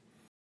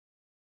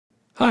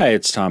Hi,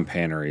 it's Tom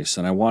Panarese,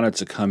 and I wanted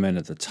to come in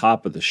at the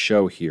top of the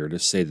show here to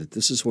say that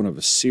this is one of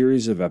a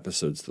series of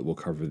episodes that will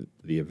cover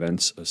the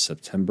events of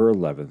September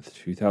 11th,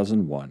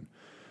 2001,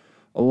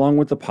 along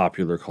with the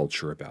popular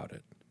culture about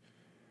it.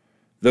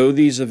 Though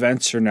these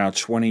events are now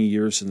 20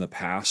 years in the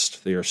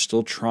past, they are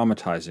still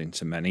traumatizing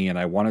to many, and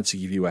I wanted to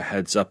give you a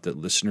heads up that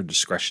listener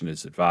discretion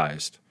is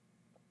advised.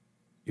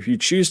 If you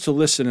choose to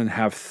listen and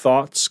have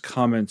thoughts,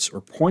 comments, or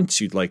points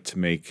you'd like to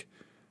make,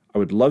 I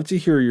would love to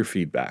hear your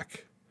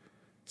feedback.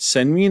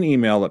 Send me an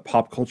email at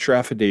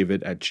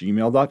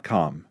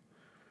popcultureaffidavit@gmail.com.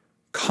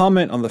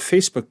 Comment on the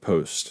Facebook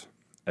post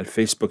at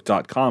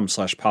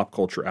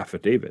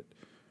facebook.com/popcultureaffidavit.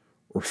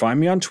 Or find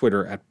me on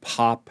Twitter at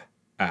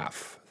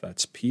popaff.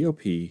 That's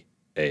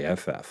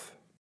POPAFF.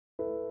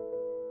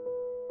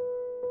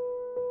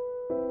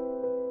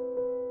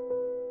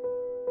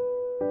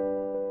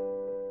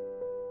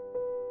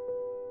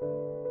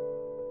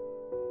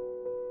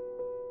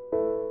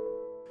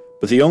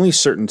 But the only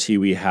certainty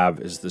we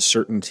have is the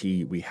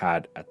certainty we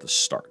had at the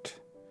start.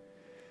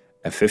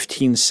 At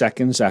 15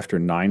 seconds after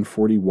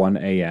 9:41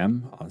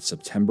 a.m. on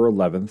September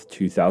 11th,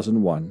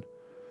 2001,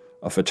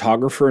 a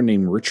photographer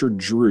named Richard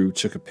Drew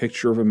took a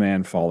picture of a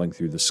man falling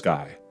through the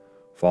sky,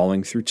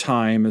 falling through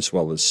time as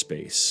well as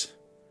space.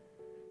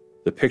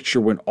 The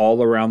picture went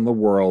all around the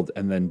world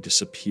and then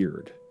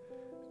disappeared,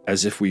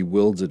 as if we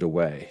willed it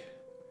away.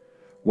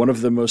 One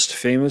of the most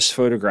famous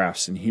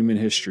photographs in human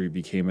history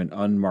became an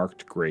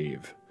unmarked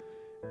grave,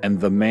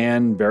 and the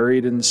man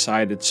buried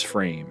inside its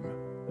frame,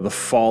 the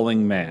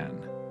falling man,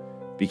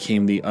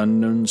 became the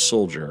unknown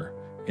soldier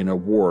in a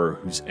war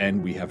whose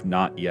end we have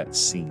not yet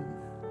seen.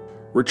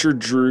 Richard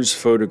Drew's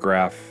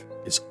photograph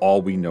is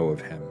all we know of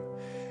him,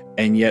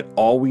 and yet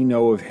all we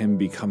know of him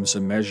becomes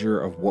a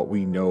measure of what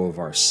we know of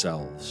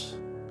ourselves.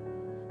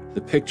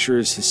 The picture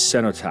is his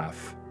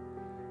cenotaph,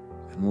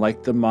 and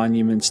like the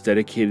monuments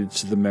dedicated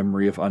to the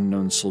memory of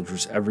unknown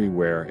soldiers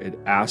everywhere, it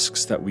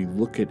asks that we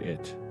look at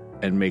it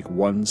and make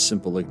one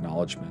simple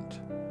acknowledgement,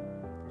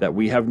 that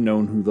we have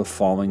known who the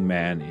falling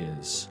man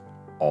is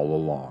all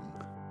along.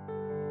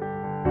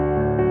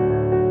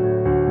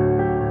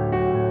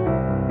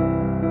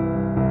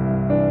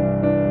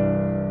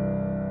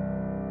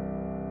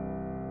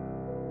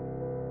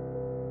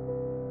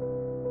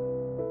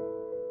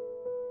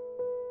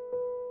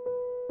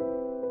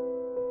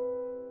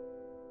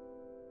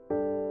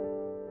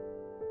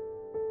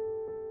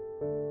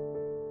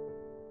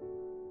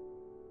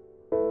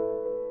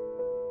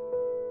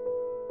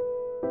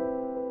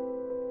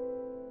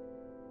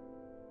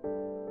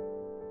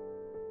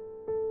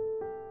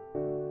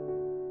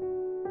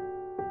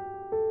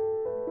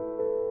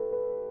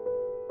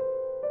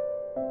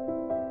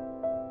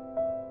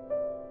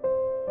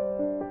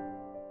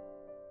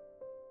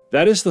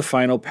 That is the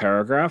final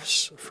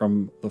paragraphs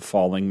from The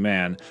Falling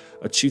Man,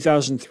 a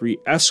 2003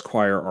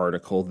 Esquire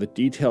article that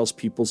details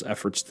people's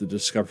efforts to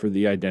discover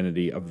the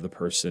identity of the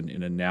person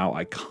in a now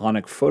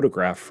iconic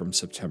photograph from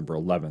September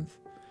 11th.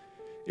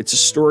 It's a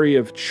story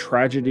of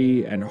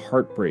tragedy and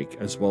heartbreak,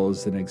 as well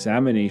as an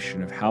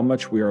examination of how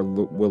much we are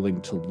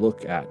willing to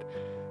look at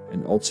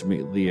and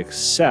ultimately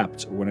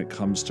accept when it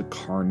comes to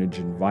carnage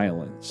and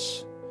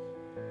violence.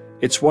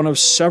 It's one of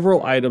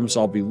several items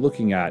I'll be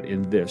looking at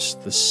in this,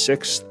 the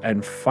sixth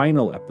and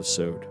final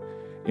episode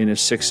in a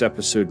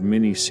 6-episode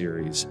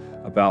mini-series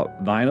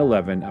about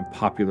 9/11 and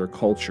popular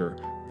culture,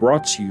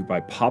 brought to you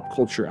by Pop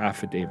Culture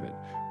Affidavit,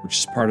 which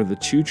is part of the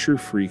Two True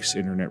Freaks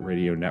internet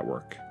radio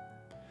network.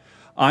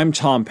 I'm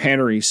Tom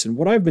Panarese, and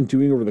what I've been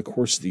doing over the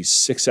course of these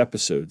 6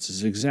 episodes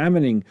is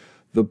examining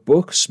the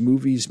books,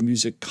 movies,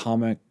 music,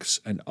 comics,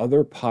 and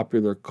other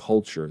popular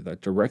culture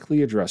that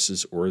directly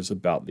addresses or is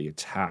about the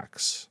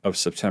attacks of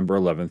September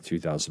 11th,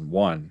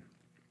 2001.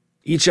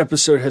 Each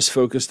episode has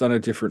focused on a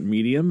different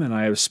medium, and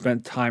I have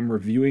spent time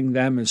reviewing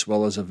them as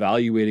well as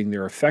evaluating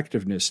their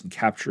effectiveness in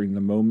capturing the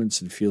moments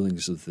and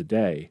feelings of the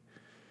day.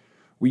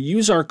 We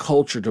use our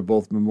culture to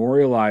both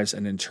memorialize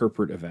and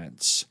interpret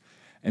events.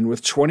 And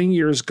with 20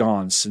 years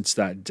gone since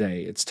that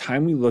day, it's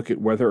time we look at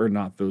whether or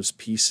not those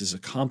pieces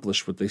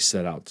accomplished what they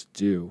set out to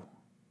do.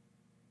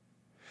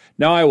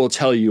 Now, I will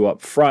tell you up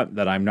front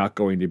that I'm not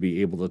going to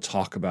be able to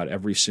talk about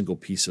every single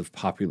piece of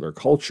popular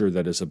culture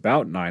that is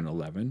about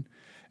 9/11,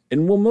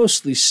 and will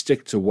mostly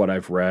stick to what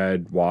I've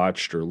read,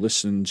 watched, or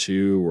listened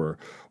to, or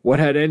what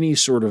had any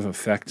sort of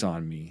effect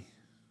on me.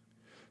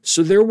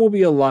 So there will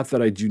be a lot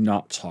that I do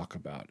not talk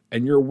about,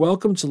 and you're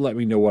welcome to let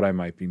me know what I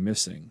might be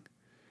missing.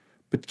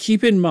 But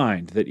keep in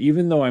mind that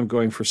even though I'm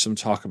going for some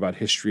talk about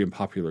history and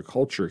popular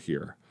culture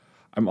here,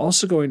 I'm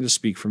also going to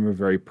speak from a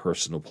very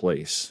personal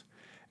place,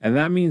 and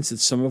that means that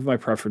some of my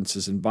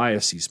preferences and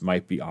biases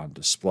might be on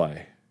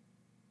display.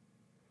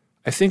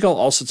 I think I'll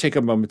also take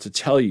a moment to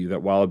tell you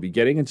that while I'll be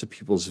getting into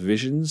people's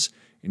visions,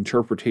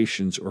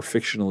 interpretations, or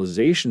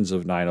fictionalizations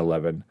of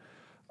 9/11,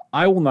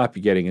 I will not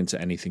be getting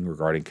into anything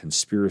regarding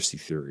conspiracy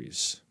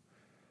theories.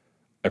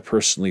 I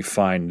personally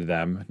find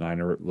them,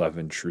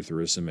 9/11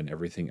 trutherism and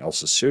everything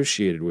else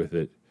associated with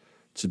it,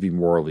 to be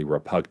morally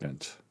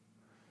repugnant.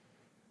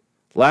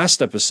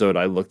 Last episode,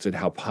 I looked at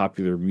how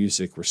popular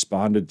music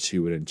responded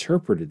to and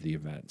interpreted the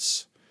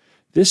events.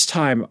 This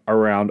time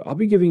around, I'll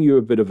be giving you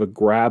a bit of a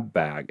grab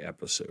bag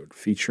episode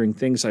featuring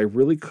things I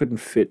really couldn't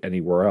fit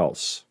anywhere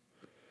else.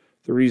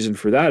 The reason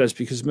for that is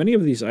because many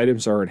of these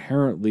items are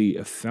inherently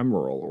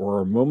ephemeral or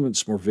are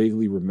moments more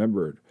vaguely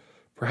remembered,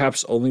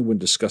 perhaps only when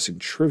discussing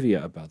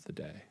trivia about the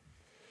day.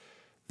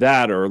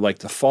 That, or like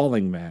the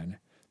falling man,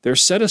 they're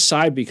set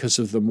aside because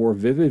of the more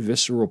vivid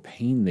visceral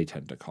pain they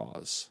tend to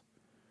cause.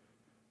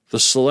 The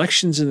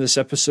selections in this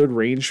episode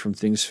range from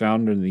things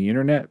found on the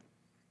internet,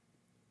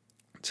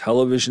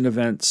 television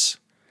events,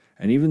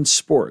 and even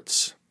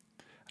sports.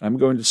 And I'm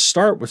going to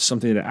start with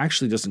something that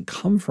actually doesn't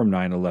come from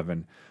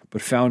 9/11,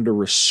 but found a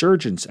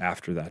resurgence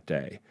after that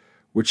day,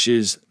 which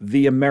is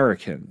The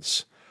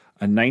Americans,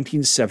 a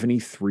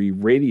 1973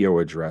 radio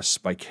address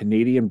by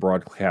Canadian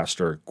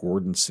broadcaster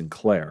Gordon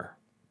Sinclair.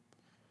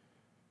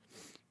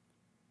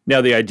 Now,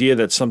 the idea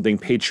that something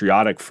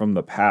patriotic from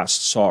the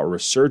past saw a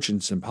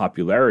resurgence in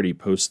popularity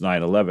post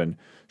 9/11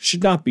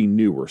 should not be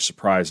new or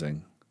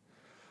surprising.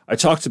 I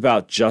talked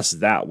about just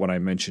that when I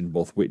mentioned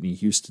both Whitney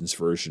Houston's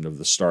version of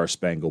the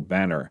Star-Spangled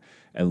Banner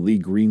and Lee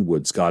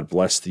Greenwood's God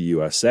Bless the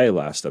USA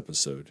last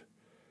episode.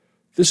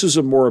 This was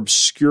a more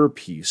obscure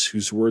piece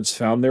whose words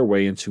found their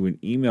way into an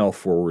email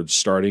forward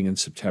starting in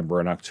September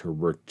and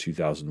October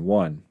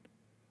 2001.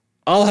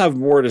 I'll have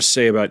more to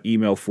say about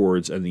email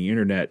forwards and the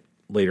internet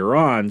later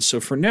on, so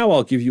for now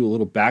I'll give you a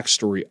little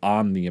backstory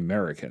on the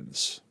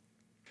Americans.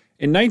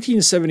 In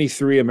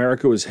 1973,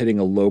 America was hitting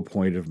a low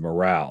point of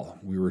morale.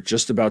 We were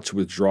just about to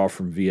withdraw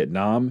from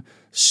Vietnam,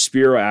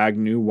 Spiro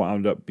Agnew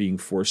wound up being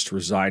forced to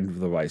resign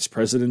from the vice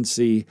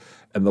presidency,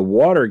 and the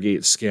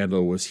Watergate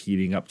scandal was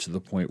heating up to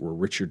the point where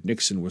Richard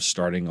Nixon was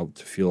starting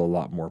to feel a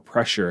lot more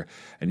pressure,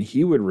 and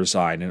he would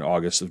resign in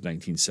August of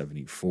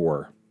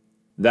 1974.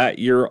 That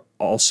year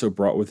also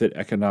brought with it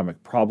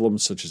economic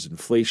problems such as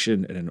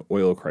inflation and an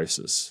oil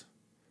crisis.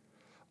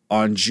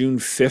 On June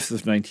 5th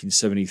of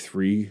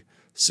 1973,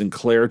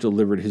 Sinclair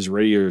delivered his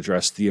radio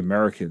address, The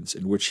Americans,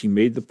 in which he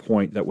made the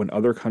point that when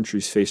other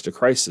countries faced a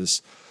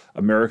crisis,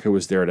 America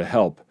was there to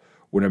help.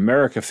 When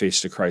America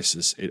faced a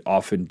crisis, it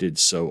often did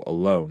so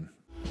alone.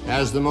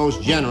 As the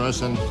most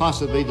generous and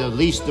possibly the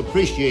least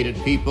appreciated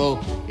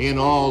people in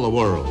all the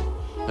world.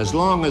 As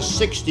long as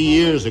 60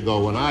 years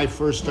ago, when I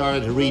first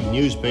started to read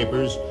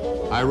newspapers,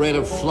 I read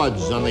of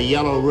floods on the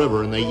Yellow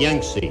River and the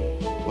Yangtze.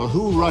 Well,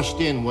 who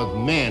rushed in with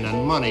men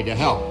and money to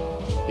help?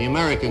 The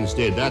Americans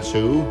did, that's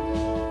who.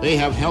 They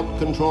have helped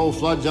control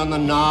floods on the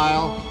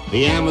Nile,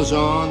 the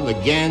Amazon, the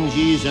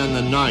Ganges, and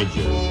the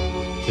Niger.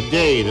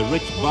 Today, the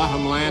rich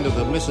bottom land of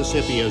the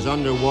Mississippi is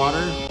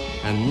underwater,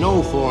 and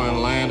no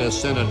foreign land has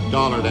sent a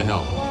dollar to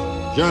help.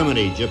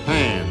 Germany,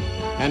 Japan,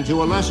 and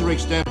to a lesser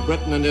extent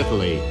Britain and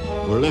Italy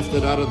were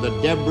lifted out of the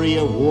debris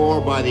of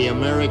war by the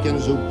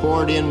Americans, who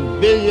poured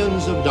in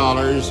billions of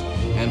dollars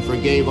and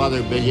forgave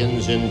other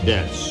billions in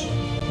debts.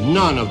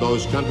 None of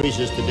those countries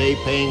is today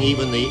paying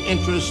even the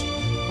interest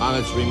on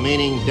its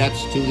remaining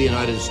debts to the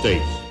United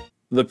States.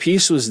 The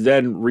piece was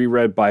then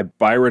reread by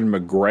Byron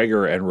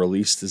McGregor and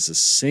released as a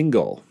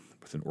single,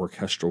 with an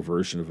orchestral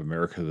version of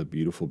America the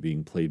Beautiful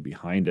being played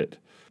behind it.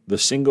 The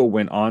single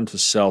went on to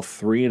sell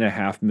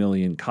 3.5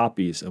 million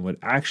copies and would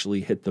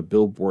actually hit the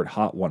Billboard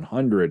Hot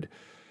 100,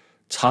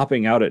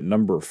 topping out at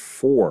number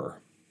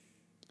 4.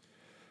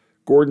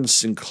 Gordon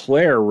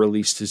Sinclair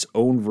released his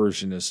own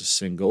version as a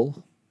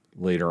single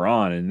later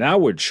on, and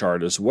that would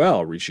chart as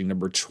well, reaching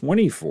number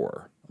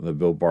 24 on the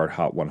Billboard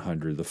Hot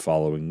 100 the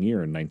following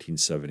year in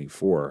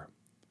 1974.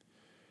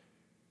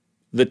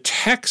 The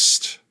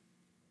text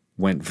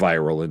went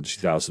viral in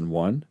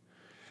 2001,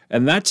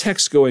 and that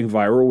text going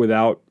viral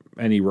without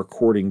any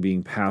recording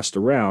being passed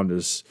around,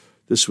 as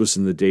this was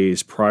in the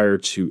days prior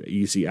to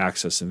easy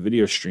access and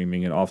video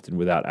streaming, and often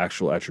without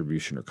actual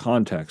attribution or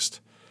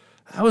context.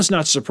 That was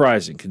not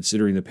surprising,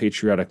 considering the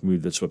patriotic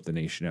mood that swept the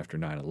nation after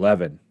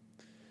 9/11.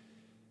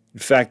 In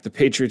fact, the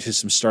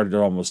patriotism started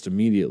almost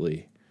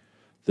immediately.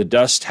 The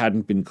dust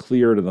hadn't been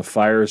cleared and the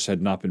fires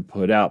had not been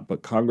put out,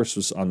 but Congress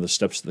was on the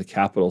steps of the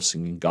Capitol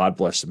singing God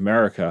Bless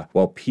America,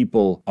 while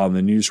people on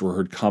the news were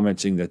heard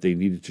commenting that they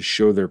needed to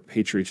show their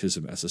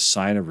patriotism as a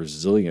sign of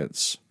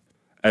resilience.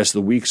 As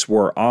the weeks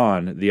wore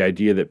on, the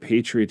idea that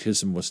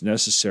patriotism was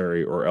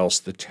necessary or else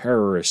the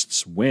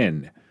terrorists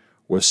win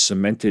was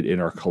cemented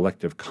in our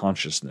collective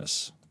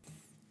consciousness.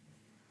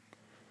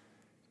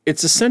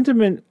 It's a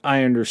sentiment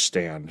I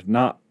understand,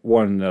 not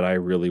one that I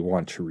really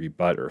want to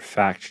rebut or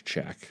fact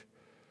check.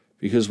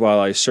 Because while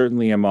I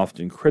certainly am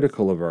often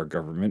critical of our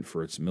government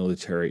for its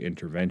military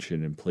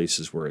intervention in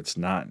places where it's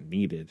not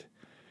needed,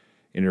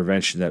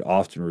 intervention that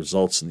often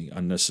results in the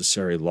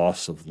unnecessary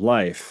loss of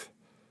life,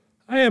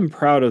 I am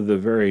proud of the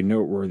very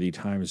noteworthy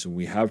times when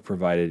we have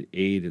provided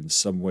aid in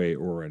some way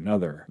or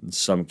another. In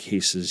some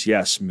cases,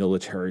 yes,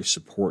 military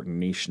support in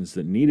nations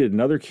that need it. In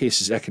other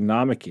cases,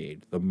 economic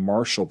aid, the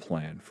Marshall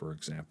Plan, for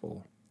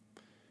example.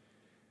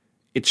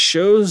 It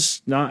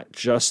shows not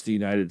just the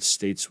United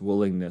States'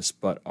 willingness,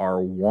 but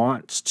our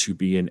want to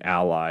be an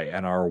ally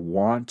and our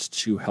want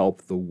to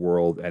help the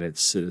world and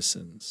its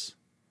citizens.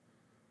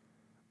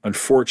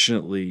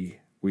 Unfortunately,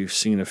 we've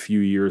seen a few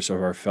years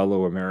of our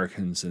fellow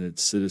Americans and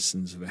its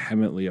citizens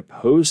vehemently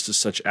opposed to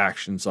such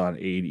actions on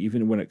aid,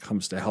 even when it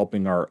comes to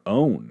helping our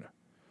own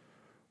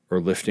or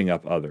lifting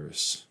up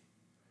others.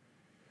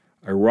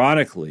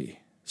 Ironically,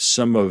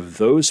 some of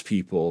those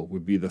people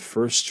would be the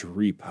first to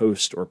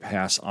repost or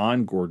pass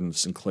on Gordon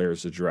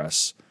Sinclair's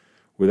address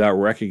without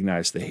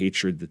recognizing the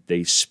hatred that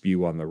they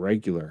spew on the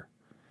regular.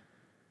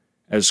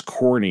 As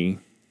corny,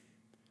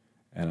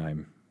 and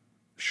I'm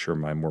sure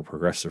my more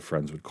progressive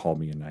friends would call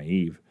me a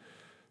naive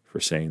for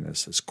saying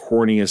this, as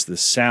corny as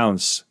this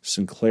sounds,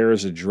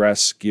 Sinclair's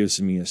address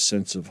gives me a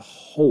sense of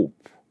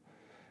hope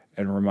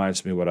and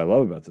reminds me what I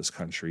love about this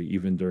country,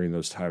 even during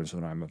those times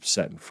when I'm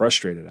upset and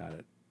frustrated at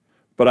it.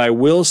 But I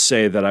will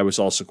say that I was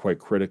also quite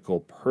critical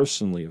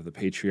personally of the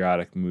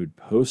patriotic mood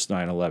post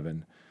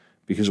 9/11,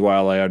 because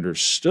while I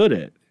understood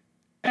it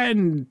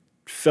and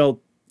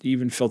felt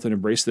and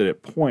embraced it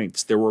at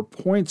points, there were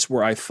points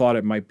where I thought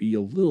it might be a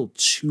little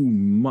too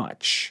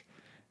much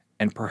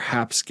and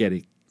perhaps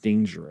getting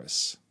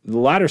dangerous. The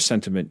latter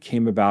sentiment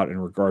came about in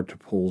regard to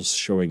polls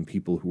showing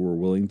people who were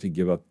willing to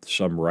give up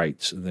some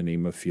rights in the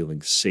name of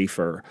feeling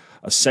safer,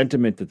 a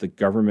sentiment that the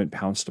government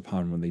pounced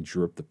upon when they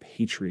drew up the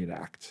Patriot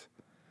Act.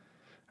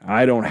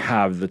 I don't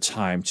have the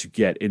time to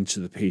get into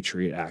the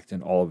Patriot Act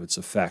and all of its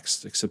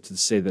effects, except to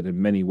say that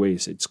in many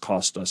ways it's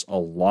cost us a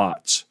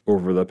lot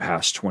over the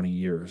past 20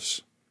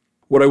 years.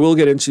 What I will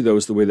get into, though,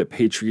 is the way that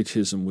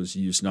patriotism was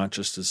used not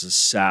just as a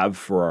salve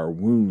for our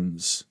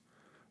wounds,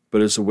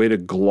 but as a way to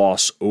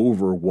gloss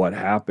over what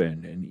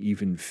happened and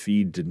even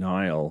feed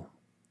denial.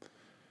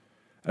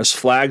 As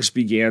flags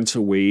began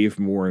to wave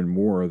more and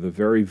more, the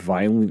very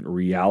violent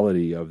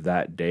reality of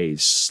that day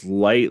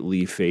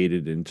slightly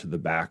faded into the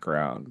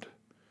background.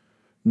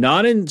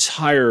 Not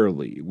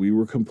entirely. We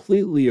were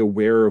completely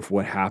aware of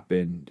what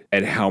happened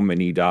and how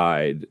many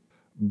died,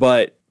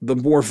 but the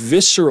more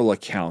visceral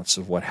accounts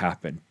of what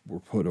happened were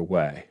put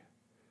away.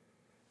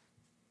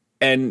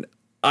 And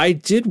I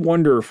did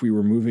wonder if we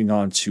were moving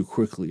on too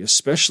quickly,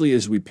 especially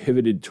as we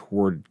pivoted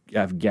toward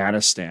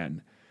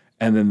Afghanistan,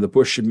 and then the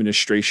Bush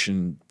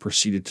administration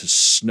proceeded to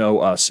snow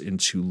us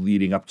into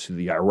leading up to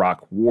the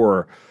Iraq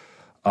War,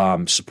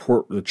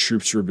 support the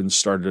troops ribbons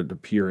started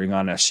appearing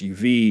on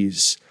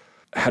SUVs.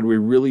 Had we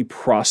really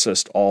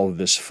processed all of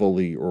this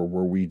fully, or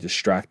were we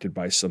distracted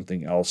by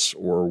something else,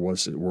 or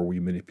were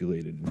we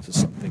manipulated into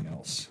something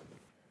else?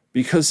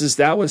 Because as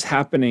that was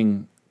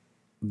happening,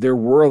 there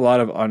were a lot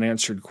of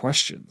unanswered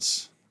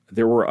questions.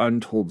 There were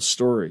untold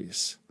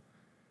stories.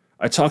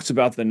 I talked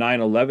about the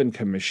 9/11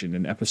 Commission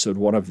in episode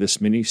 1 of this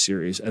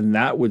miniseries, and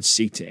that would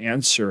seek to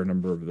answer a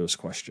number of those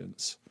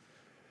questions.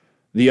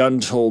 The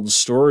untold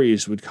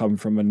stories would come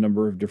from a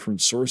number of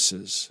different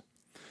sources.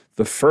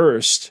 The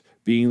first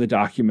being the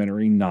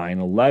documentary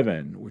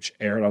 9/11, which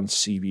aired on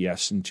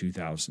CBS in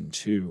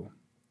 2002.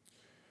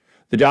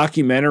 The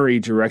documentary,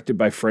 directed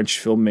by French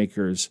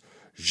filmmakers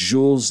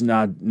Jules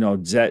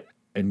Naudet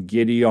and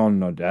Gideon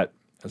Naudet,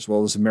 as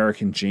well as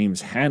American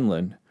James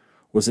Hanlon,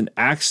 was an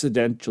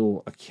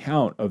accidental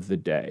account of the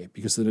day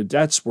because the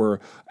Naudets were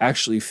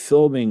actually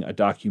filming a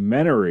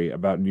documentary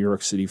about New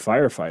York City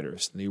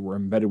firefighters. They were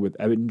embedded with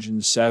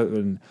Engine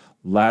 7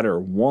 Ladder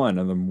 1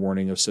 on the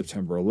morning of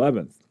September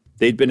 11th.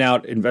 They'd been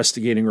out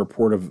investigating a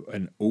report of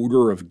an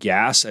odor of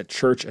gas at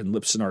Church and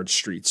Lipsonard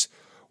Streets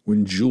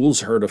when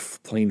Jules heard a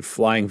plane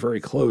flying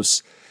very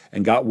close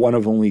and got one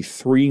of only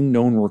 3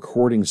 known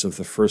recordings of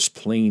the first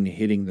plane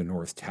hitting the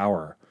North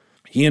Tower.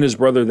 He and his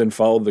brother then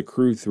followed the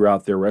crew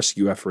throughout their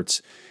rescue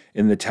efforts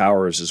in the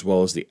towers, as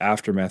well as the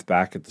aftermath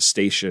back at the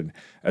station,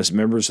 as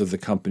members of the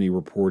company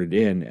reported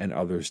in and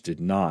others did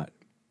not.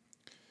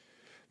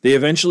 They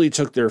eventually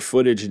took their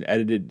footage and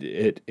edited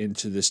it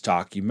into this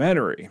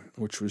documentary,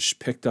 which was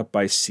picked up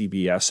by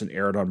CBS and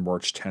aired on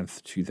March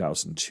 10th,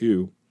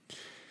 2002.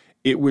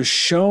 It was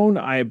shown,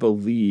 I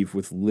believe,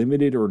 with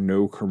limited or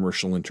no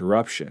commercial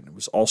interruption. It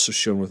was also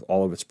shown with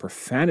all of its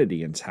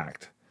profanity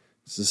intact.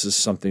 This is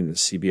something that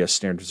CBS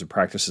Standards and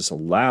Practices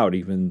allowed,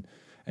 even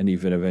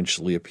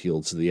eventually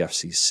appealed to the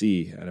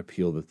FCC, an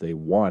appeal that they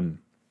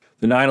won.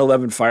 The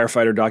 9/11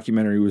 firefighter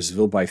documentary was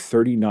viewed by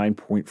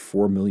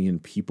 39.4 million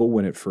people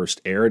when it first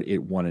aired.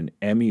 It won an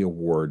Emmy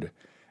Award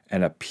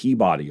and a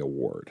Peabody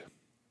Award.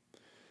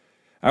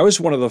 I was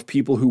one of the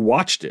people who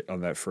watched it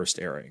on that first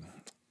airing.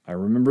 I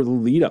remember the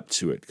lead up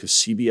to it because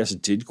CBS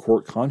did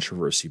court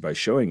controversy by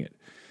showing it.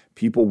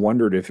 People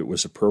wondered if it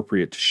was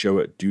appropriate to show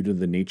it due to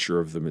the nature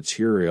of the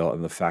material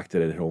and the fact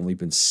that it had only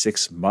been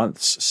 6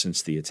 months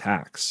since the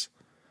attacks.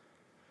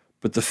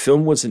 But the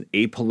film was an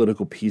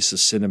apolitical piece of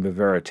cinema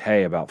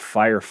verite about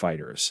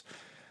firefighters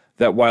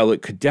that, while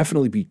it could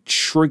definitely be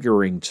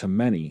triggering to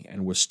many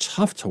and was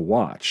tough to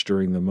watch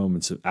during the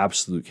moments of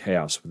absolute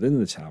chaos within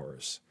the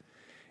towers,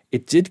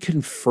 it did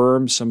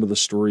confirm some of the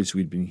stories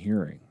we'd been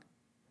hearing.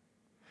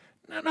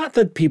 Not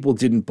that people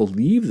didn't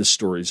believe the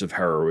stories of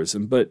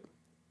heroism, but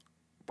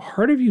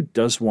part of you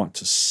does want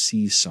to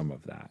see some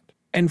of that.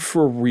 And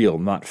for real,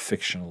 not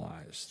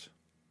fictionalized.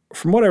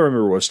 From what I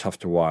remember, it was tough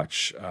to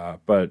watch,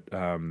 but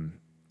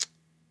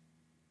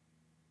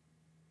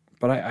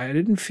but I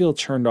didn't feel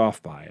turned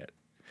off by it.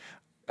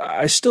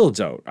 I still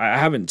don't. I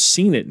haven't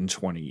seen it in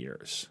 20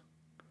 years.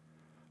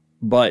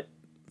 But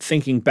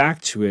thinking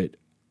back to it,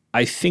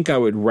 I think I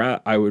would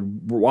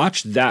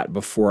watch that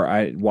before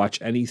I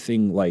watch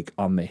anything like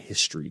on the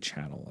History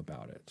Channel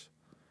about it,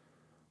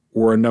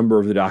 or a number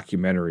of the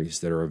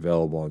documentaries that are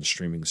available on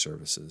streaming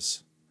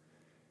services.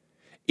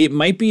 It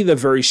might be the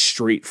very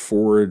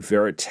straightforward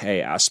verite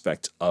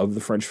aspect of the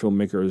French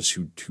filmmakers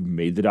who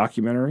made the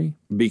documentary,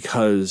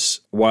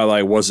 because while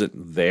I wasn't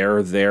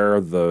there,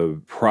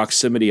 the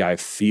proximity I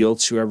feel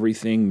to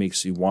everything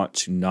makes me want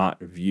to not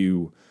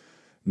view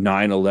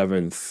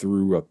 9/11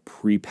 through a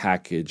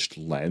prepackaged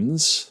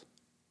lens,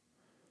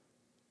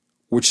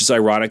 which is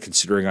ironic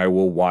considering I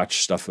will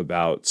watch stuff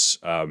about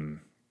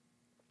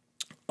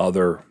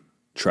other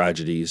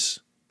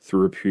tragedies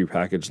through a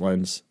prepackaged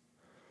lens.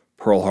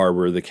 Pearl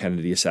Harbor, the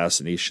Kennedy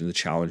assassination, the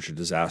Challenger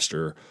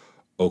disaster,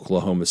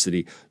 Oklahoma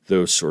City,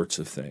 those sorts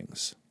of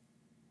things.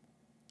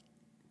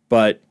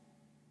 But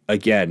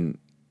again,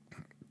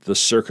 the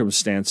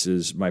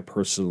circumstances, my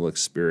personal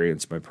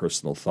experience, my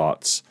personal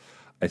thoughts,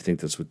 I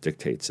think that's what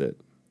dictates it.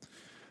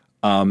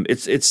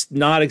 It's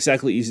not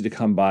exactly easy to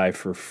come by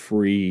for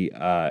free.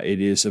 It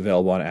is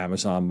available on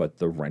Amazon, but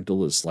the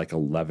rental is like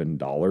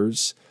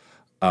 $11.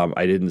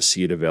 I didn't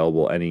see it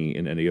available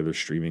in any other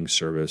streaming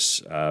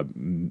service.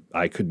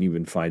 I couldn't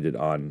even find it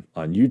on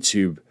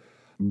YouTube.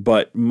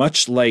 But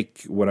much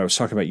like when I was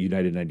talking about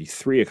United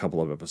 93 a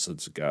couple of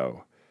episodes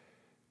ago,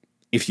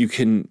 if you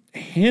can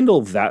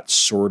handle that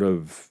sort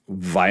of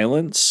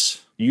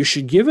violence, you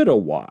should give it a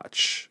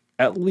watch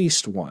at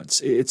least once.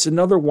 It's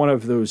another one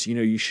of those,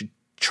 you should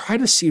try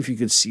to see if you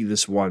could see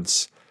this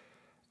once,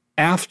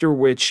 after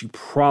which you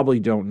probably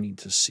don't need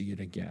to see it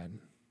again.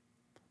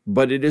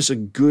 But it is a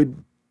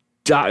good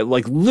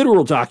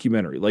literal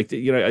documentary,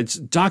 it's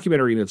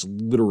documentary in its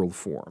literal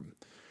form.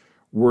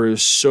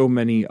 Whereas so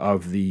many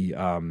of the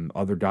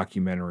other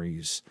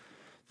documentaries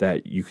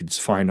that you could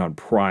find on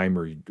Prime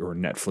or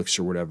Netflix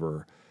or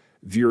whatever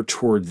veer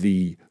toward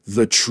the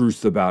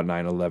truth about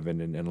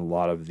 9/11 and a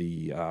lot of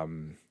the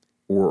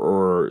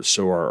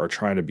are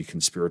trying to be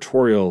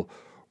conspiratorial,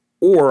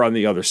 or on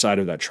the other side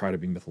of that try to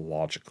be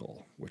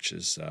mythological, which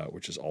is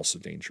also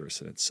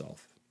dangerous in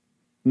itself.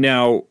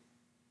 Now,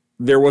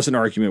 there was an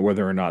argument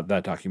whether or not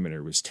that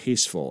documentary was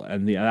tasteful,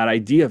 and that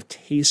idea of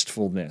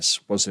tastefulness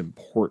was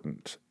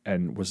important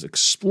and was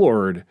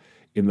explored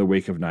in the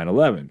wake of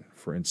 9/11.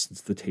 For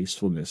instance, the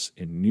tastefulness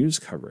in news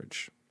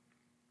coverage.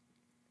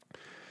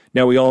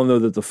 Now, we all know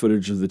that the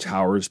footage of the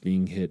towers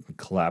being hit and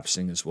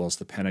collapsing, as well as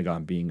the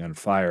Pentagon being on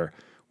fire,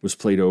 was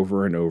played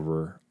over and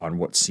over on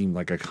what seemed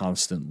like a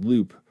constant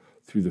loop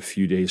through the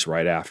few days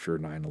right after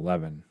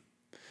 9/11.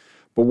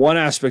 But one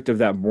aspect of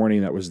that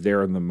morning that was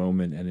there in the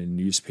moment and in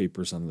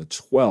newspapers on the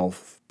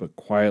 12th, but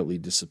quietly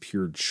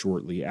disappeared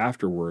shortly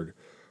afterward,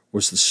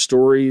 was the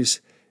stories,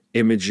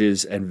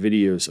 images, and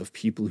videos of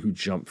people who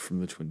jumped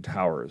from the Twin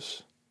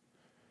Towers.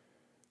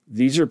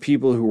 These are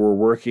people who were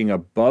working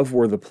above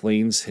where the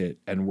planes hit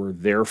and were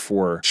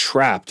therefore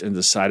trapped and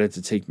decided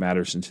to take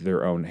matters into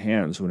their own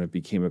hands when it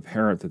became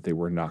apparent that they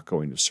were not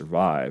going to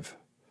survive.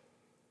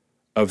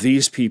 Of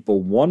these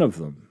people, one of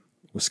them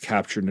was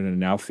captured in a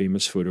now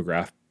famous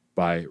photograph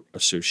by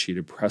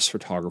Associated Press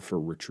photographer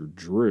Richard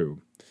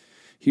Drew.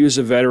 He was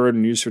a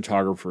veteran news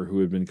photographer who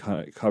had been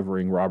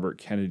covering Robert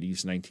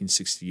Kennedy's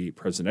 1968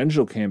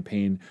 presidential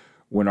campaign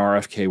when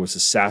RFK was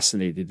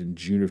assassinated in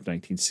June of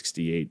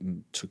 1968,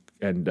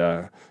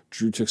 and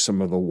Drew took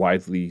some of the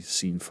widely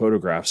seen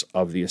photographs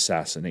of the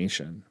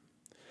assassination.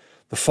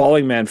 The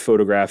falling man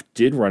photograph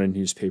did run in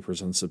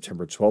newspapers on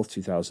September 12,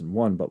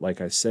 2001, but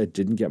like I said,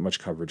 didn't get much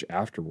coverage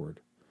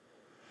afterward.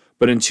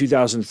 But in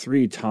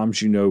 2003, Tom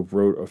Junod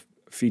wrote a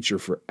feature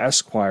for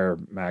Esquire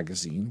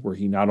magazine where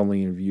he not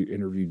only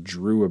interviewed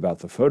Drew about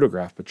the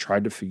photograph, but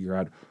tried to figure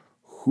out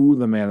who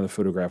the man in the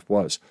photograph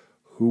was.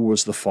 Who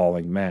was the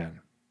falling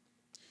man?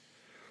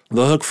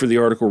 The hook for the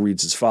article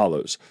reads as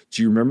follows.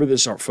 Do you remember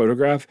this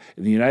photograph?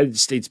 In the United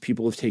States,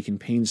 people have taken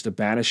pains to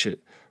banish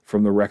it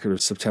from the record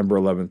of September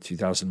 11,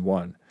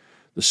 2001.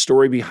 The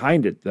story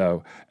behind it,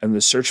 though, and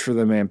the search for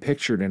the man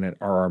pictured in it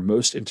are our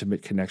most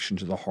intimate connection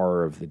to the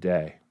horror of the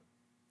day.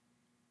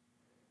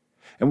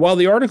 And while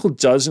the article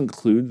does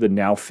include the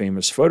now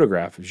famous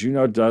photograph,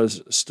 Junod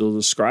does still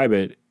describe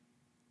it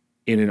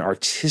in an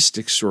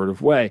artistic sort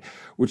of way,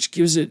 which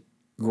gives it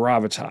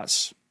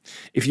gravitas.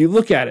 If you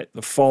look at it,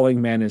 the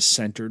falling man is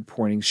centered,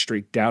 pointing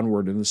straight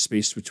downward in the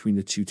space between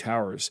the two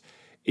towers.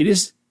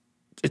 It's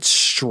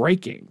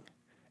striking.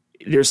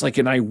 There's like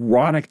an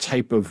ironic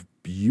type of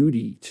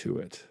beauty to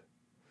it.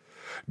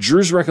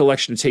 Drew's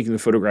recollection of taking the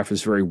photograph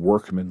is very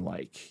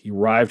workmanlike. He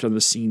arrived on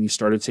the scene, he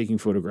started taking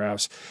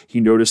photographs, he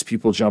noticed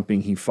people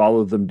jumping, he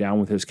followed them down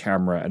with his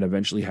camera, and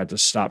eventually had to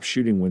stop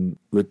shooting when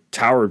the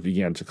tower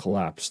began to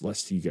collapse,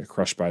 lest he get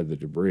crushed by the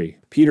debris.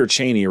 Peter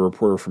Cheney, a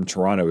reporter from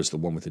Toronto, is the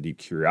one with a deep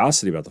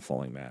curiosity about the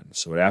falling man.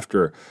 So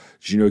after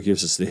Junot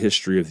gives us the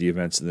history of the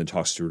events and then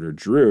talks to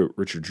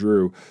Richard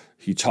Drew,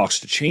 he talks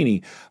to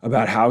Cheney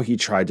about how he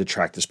tried to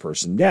track this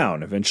person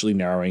down, eventually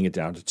narrowing it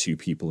down to 2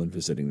 people and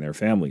visiting their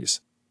families.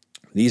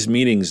 These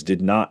meetings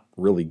did not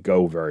really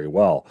go very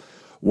well.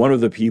 One of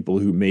the people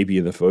who may be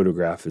in the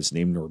photograph is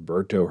named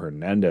Roberto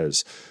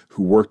Hernandez,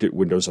 who worked at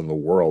Windows on the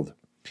World.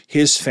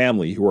 His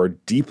family, who are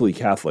deeply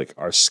Catholic,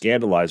 are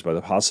scandalized by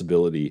the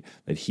possibility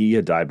that he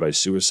had died by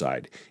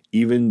suicide,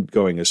 even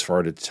going as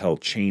far to tell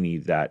Cheney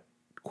that,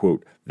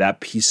 quote, "that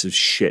piece of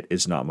shit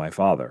is not my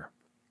father."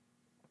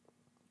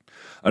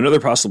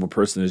 Another possible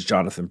person is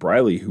Jonathan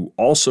Briley, who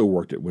also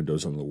worked at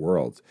Windows on the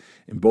World.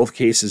 In both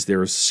cases,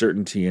 there is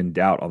certainty and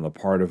doubt on the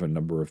part of a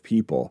number of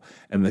people,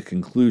 and the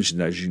conclusion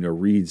that Junot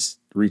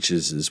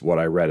reaches is what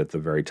I read at the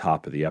very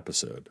top of the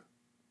episode.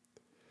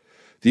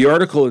 The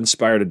article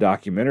inspired a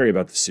documentary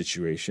about the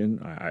situation.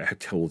 I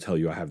will tell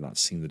you I have not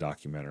seen the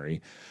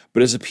documentary,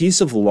 but as a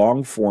piece of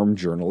long-form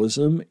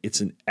journalism,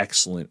 it's an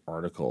excellent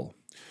article.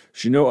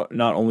 Junot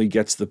not only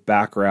gets the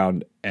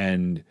background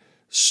and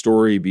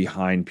story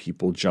behind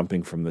people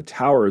jumping from the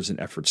towers in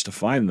efforts to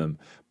find them,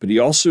 but he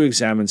also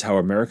examines how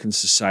American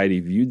society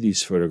viewed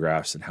these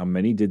photographs and how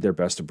many did their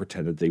best to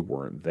pretend that they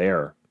weren't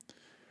there.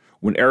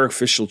 When Eric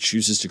Fischl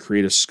chooses to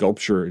create a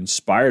sculpture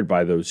inspired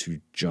by those who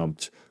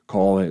jumped,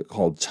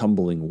 called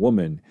Tumbling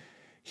Woman,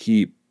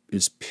 he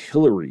is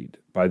pilloried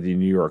by the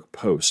New York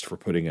Post for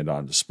putting it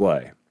on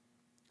display.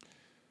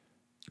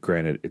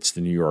 Granted, it's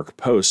the New York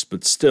Post,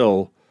 but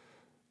still,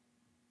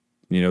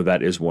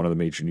 that is one of the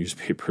major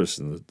newspapers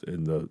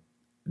in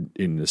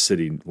the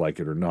city, like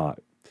it or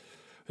not.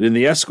 But in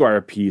the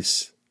Esquire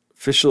piece,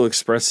 Fischl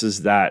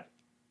expresses that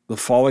the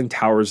falling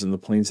towers and the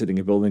planes hitting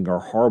a building are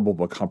horrible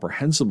but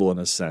comprehensible in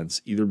a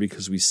sense, either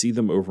because we see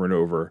them over and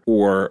over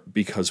or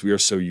because we are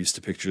so used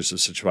to pictures of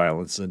such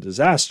violence and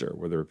disaster,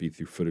 whether it be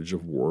through footage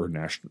of war,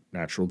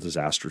 natural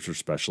disasters, or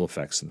special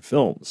effects in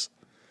films.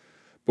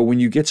 But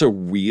when you get to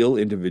real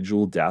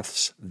individual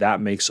deaths,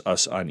 that makes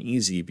us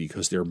uneasy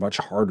because they're much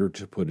harder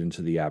to put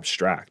into the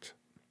abstract.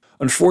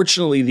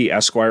 Unfortunately, the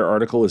Esquire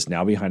article is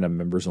now behind a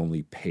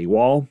members-only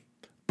paywall,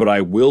 but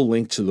I will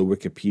link to the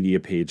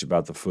Wikipedia page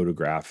about the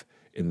photograph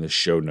in the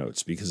show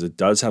notes because it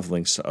does have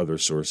links to other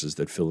sources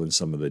that fill in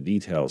some of the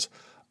details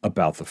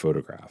about the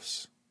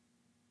photographs.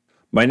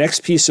 My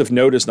next piece of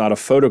note is not a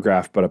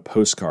photograph, but a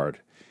postcard.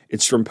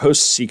 It's from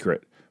Post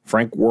Secret,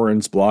 Frank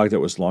Warren's blog that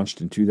was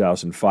launched in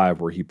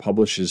 2005, where he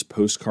publishes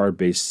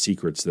postcard-based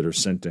secrets that are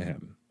sent to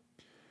him.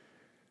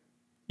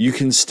 You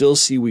can still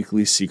see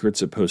weekly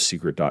secrets at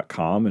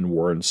postsecret.com, and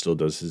Warren still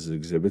does his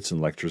exhibits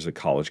and lectures at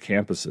college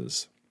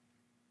campuses.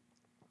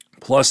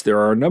 Plus, there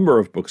are a number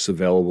of books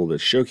available that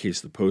showcase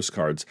the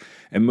postcards,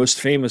 and most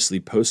famously,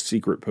 Post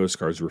Secret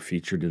postcards were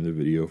featured in the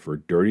video for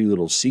Dirty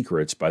Little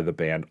Secrets by the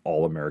band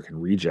All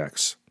American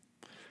Rejects.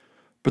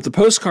 But the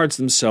postcards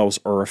themselves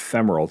are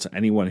ephemeral to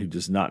anyone who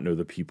does not know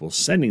the people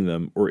sending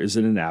them or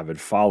isn't an avid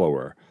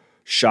follower.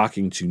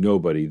 Shocking to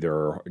nobody, there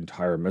are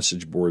entire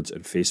message boards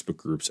and Facebook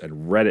groups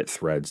and Reddit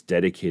threads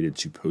dedicated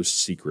to Post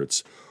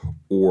Secrets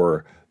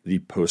or the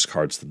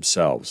postcards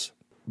themselves.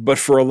 But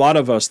for a lot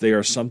of us, they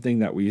are something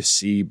that we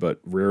see but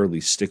rarely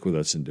stick with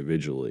us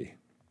individually.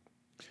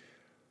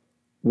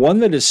 One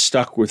that has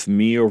stuck with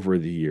me over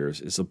the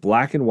years is a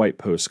black and white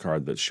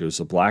postcard that shows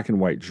a black and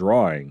white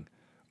drawing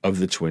of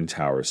the Twin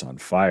Towers on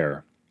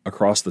fire.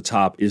 Across the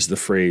top is the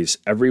phrase,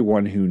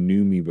 "Everyone who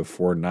knew me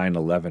before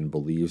 9/11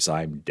 believes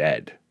I'm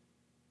dead."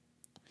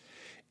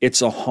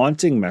 It's a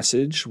haunting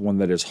message, one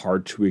that is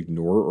hard to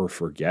ignore or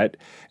forget,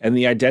 and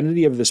the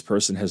identity of this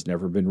person has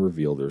never been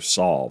revealed or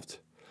solved.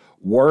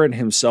 Warren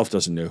himself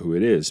doesn't know who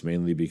it is,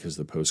 mainly because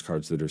the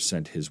postcards that are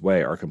sent his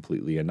way are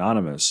completely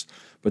anonymous,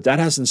 but that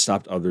hasn't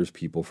stopped other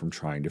people from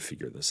trying to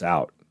figure this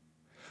out.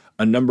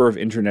 A number of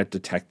internet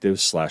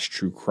detectives /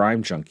 true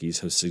crime junkies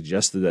have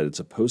suggested that it's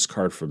a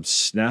postcard from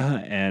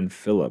Sneha Ann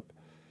Phillip,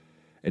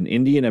 an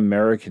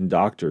Indian-American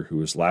doctor who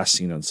was last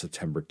seen on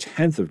September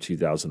 10th of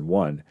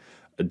 2001,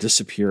 a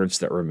disappearance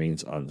that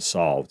remains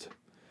unsolved.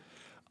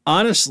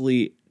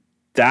 Honestly,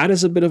 that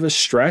is a bit of a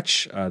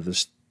stretch,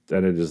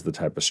 that it is the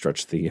type of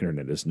stretch the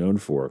internet is known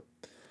for.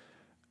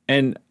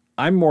 And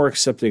I'm more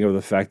accepting of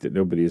the fact that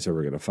nobody is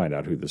ever going to find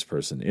out who this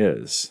person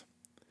is.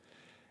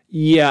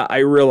 Yeah, I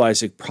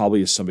realize it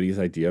probably is somebody's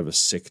idea of a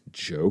sick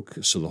joke,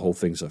 so the whole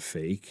thing's a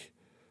fake.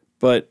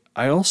 But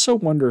I also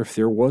wonder if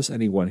there was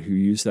anyone who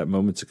used that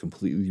moment to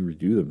completely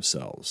redo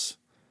themselves,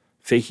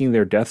 faking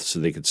their death so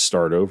they could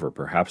start over,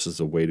 perhaps as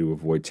a way to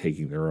avoid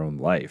taking their own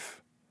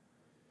life.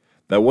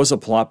 That was a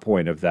plot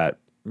point of that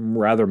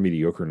rather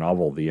mediocre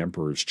novel, The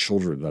Emperor's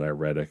Children, that I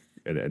read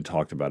and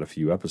talked about a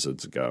few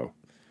episodes ago.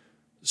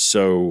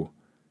 So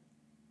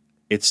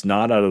it's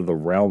not out of the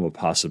realm of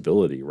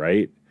possibility,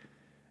 right?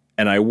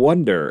 And I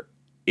wonder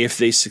if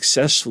they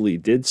successfully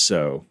did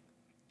so,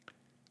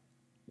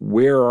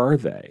 where are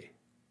they?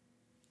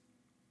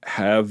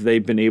 Have they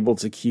been able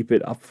to keep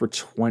it up for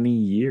 20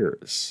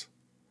 years?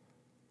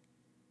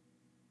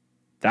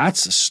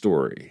 That's a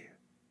story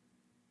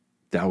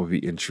that would be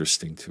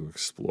interesting to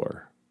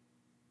explore.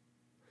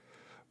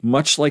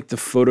 Much like the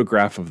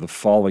photograph of the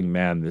falling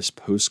man, this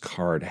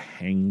postcard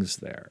hangs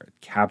there. It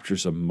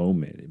captures a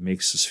moment. It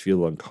makes us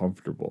feel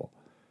uncomfortable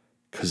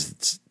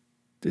because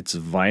it's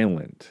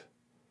violent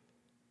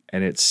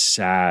and it's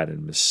sad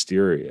and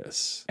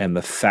mysterious. And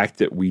the fact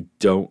that we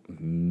don't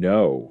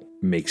know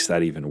makes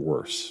that even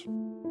worse.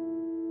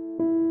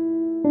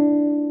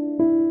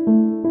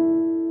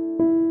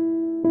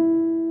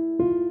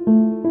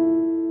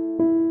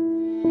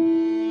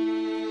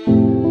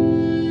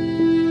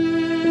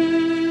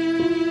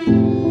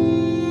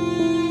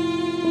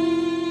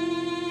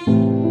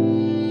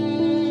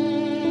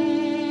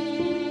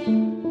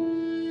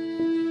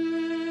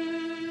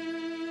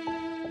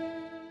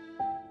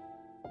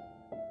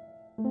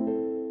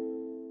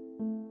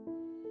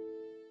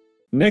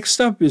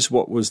 Next up is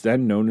what was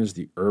then known as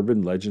the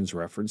Urban Legends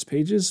reference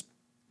pages,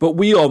 but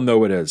we all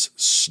know it as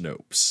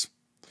Snopes.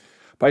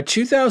 By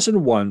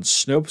 2001,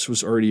 Snopes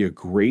was already a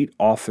great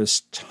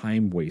office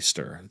time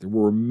waster. There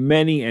were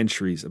many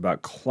entries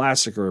about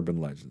classic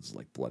urban legends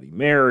like Bloody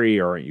Mary,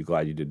 or Aren't You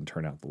Glad You Didn't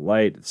Turn Out the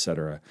Light,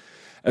 etc.,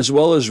 as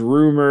well as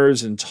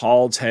rumors and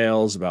tall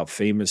tales about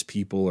famous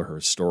people or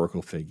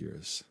historical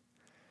figures.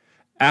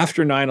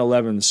 After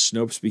 9/11,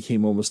 Snopes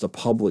became almost a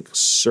public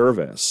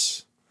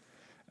service,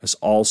 as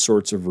all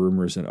sorts of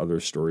rumors and other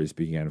stories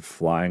began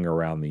flying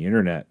around the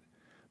internet,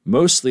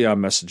 mostly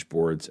on message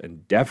boards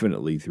and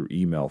definitely through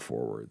email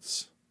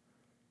forwards.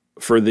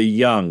 For the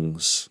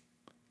youngs,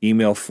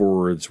 email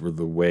forwards were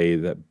the way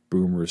that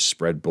boomers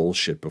spread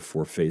bullshit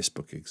before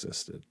Facebook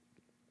existed.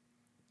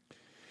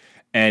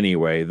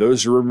 Anyway,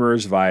 those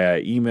rumors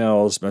via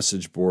emails,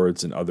 message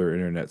boards, and other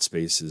internet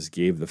spaces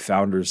gave the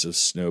founders of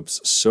Snopes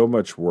so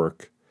much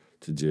work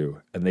to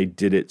do, and they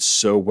did it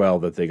so well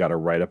that they got a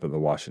write-up in the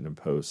Washington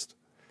Post.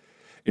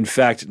 In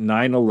fact,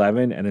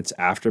 9/11 and its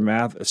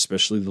aftermath,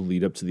 especially the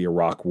lead up to the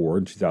Iraq War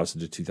in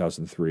 2000 to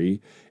 2003,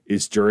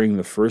 is during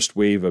the first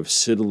wave of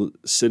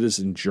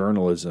citizen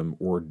journalism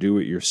or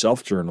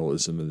do-it-yourself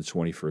journalism in the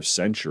 21st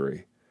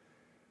century.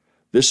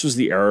 This was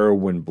the era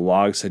when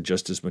blogs had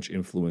just as much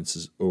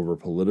influence over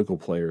political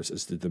players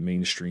as did the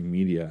mainstream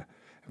media.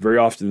 Very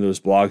often those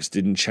blogs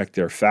didn't check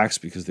their facts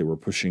because they were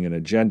pushing an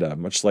agenda,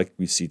 much like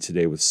we see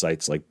today with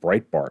sites like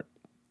Breitbart.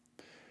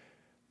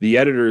 The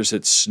editors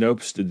at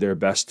Snopes did their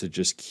best to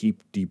just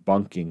keep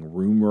debunking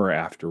rumor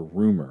after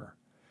rumor.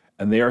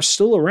 And they are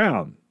still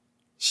around,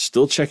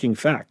 still checking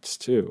facts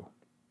too.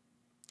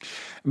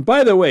 And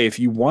by the way, if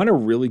you want a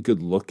really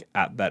good look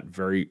at that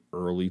very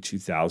early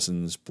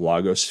 2000s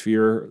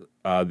blogosphere,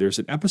 there's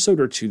an episode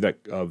or two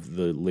of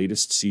the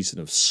latest season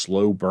of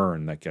Slow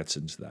Burn that gets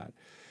into that.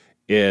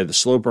 The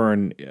Slow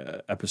Burn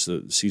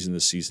season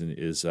this season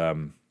is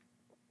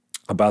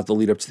about the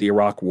lead up to the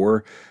Iraq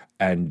War.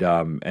 And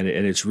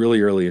it's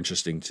really, really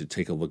interesting to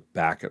take a look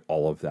back at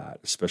all of that,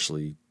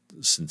 especially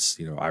since,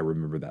 I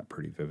remember that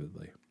pretty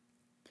vividly.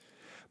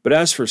 But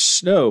as for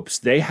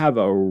Snopes, they have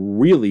a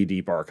really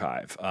deep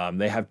archive.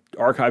 They have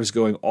archives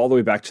going all the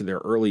way back to their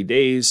early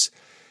days,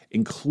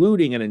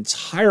 including an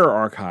entire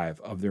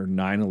archive of their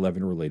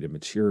 9/11 related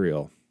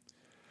material.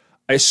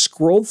 I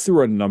scrolled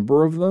through a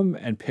number of them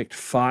and picked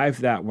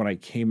 5 that when I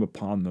came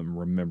upon them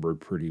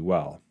remembered pretty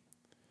well.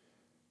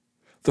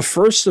 The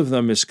first of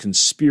them is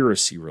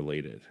conspiracy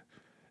related.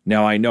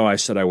 Now, I know I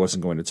said I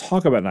wasn't going to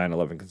talk about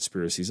 9/11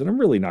 conspiracies, and I'm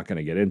really not going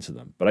to get into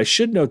them. But I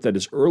should note that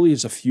as early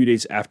as a few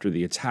days after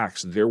the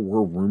attacks, there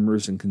were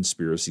rumors and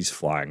conspiracies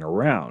flying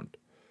around.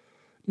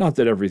 Not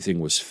that everything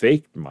was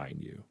faked,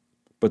 mind you,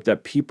 but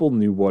that people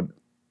knew what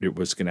it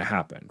was going to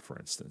happen, for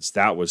instance.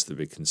 That was the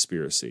big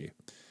conspiracy.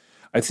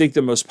 I think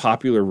the most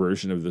popular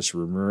version of this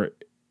rumor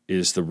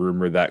is the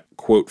rumor that,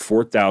 quote,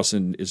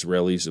 4,000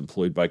 Israelis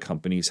employed by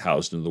companies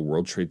housed in the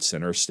World Trade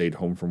Center stayed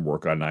home from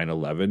work on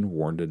 9/11,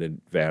 warned in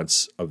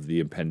advance of the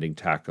impending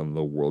attack on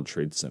the World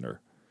Trade Center.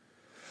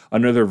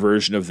 Another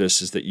version of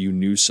this is that you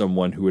knew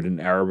someone who had an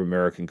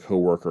Arab-American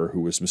coworker who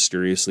was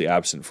mysteriously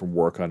absent from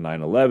work on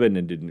 9/11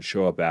 and didn't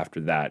show up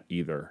after that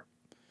either.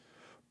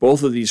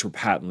 Both of these were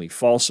patently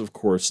false, of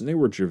course, and they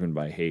were driven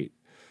by hate.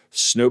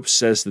 Snopes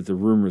says that the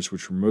rumors,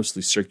 which were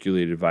mostly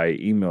circulated via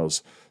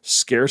emails,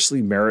 scarcely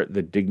merit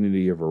the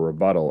dignity of a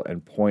rebuttal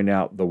and point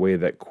out the way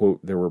that, quote,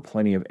 there were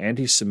plenty of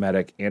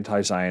anti-Semitic,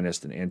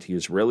 anti-Zionist, and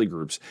anti-Israeli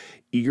groups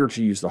eager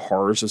to use the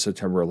horrors of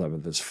September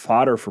 11th as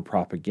fodder for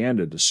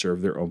propaganda to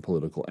serve their own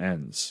political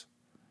ends.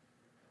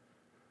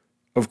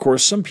 Of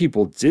course, some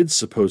people did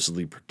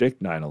supposedly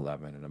predict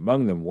 9/11, and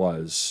among them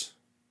was,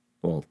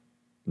 well,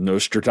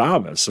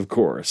 Nostradamus, of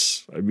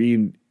course. I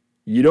mean,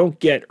 you don't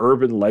get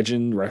urban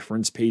legend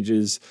reference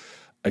pages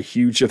a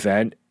huge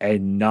event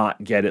and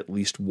not get at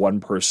least one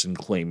person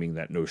claiming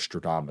that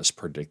Nostradamus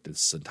predicted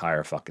this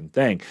entire fucking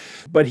thing.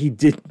 But he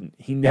didn't.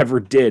 He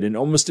never did. And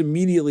almost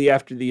immediately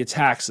after the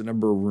attacks, a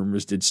number of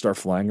rumors did start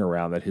flying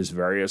around that his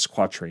various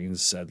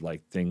quatrains said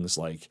like things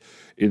like,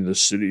 "In the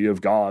city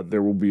of God,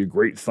 there will be a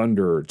great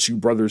thunder, two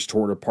brothers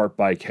torn apart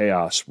by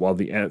chaos. While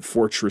the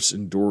fortress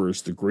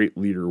endures, the great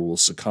leader will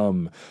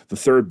succumb. The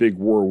third big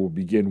war will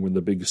begin when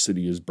the big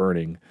city is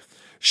burning."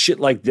 Shit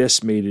like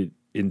this made it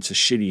into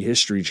shitty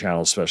History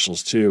Channel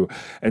specials too,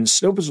 and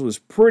Snopes was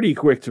pretty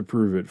quick to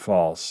prove it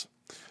false.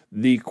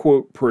 The,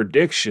 quote,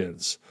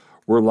 predictions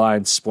were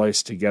lines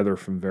spliced together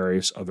from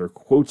various other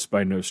quotes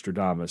by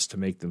Nostradamus to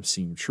make them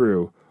seem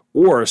true,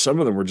 or some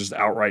of them were just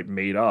outright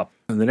made up.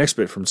 And the next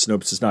bit from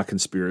Snopes is not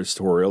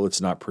conspiratorial,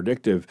 it's not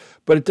predictive,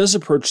 but it does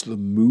approach the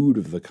mood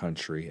of the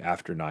country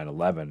after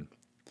 9/11.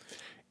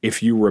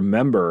 If you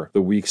remember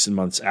the weeks and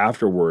months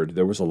afterward,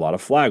 there was a lot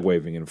of flag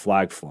waving and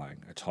flag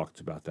flying. I talked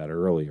about that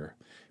earlier.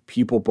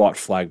 People bought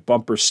flag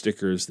bumper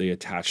stickers, they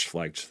attached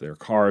flags to their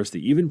cars, they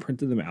even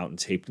printed them out and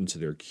taped them to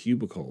their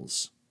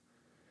cubicles.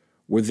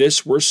 With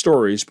this were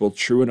stories, both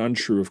true and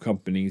untrue, of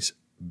companies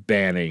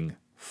banning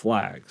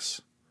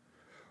flags.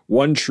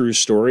 One true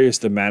story is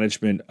the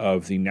management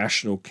of the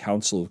National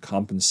Council of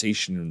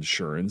Compensation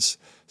Insurance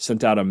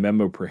sent out a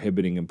memo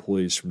prohibiting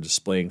employees from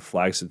displaying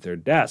flags at their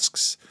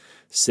desks,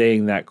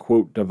 saying that,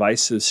 quote,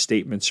 divisive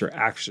statements or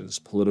actions,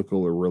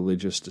 political or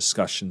religious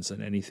discussions,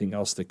 and anything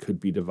else that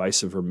could be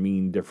divisive or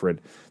mean different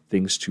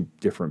things to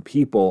different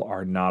people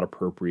are not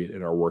appropriate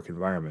in our work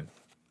environment.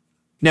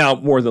 Now,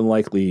 more than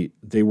likely,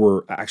 they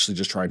were actually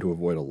just trying to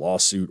avoid a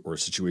lawsuit or a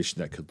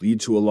situation that could lead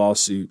to a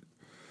lawsuit.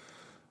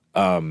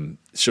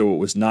 So it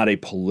was not a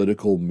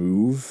political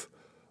move,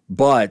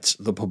 but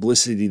the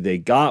publicity they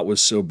got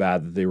was so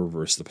bad that they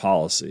reversed the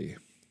policy.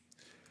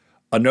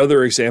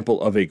 Another example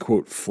of a,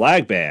 quote,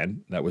 flag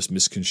ban that was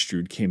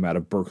misconstrued came out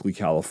of Berkeley,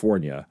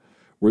 California,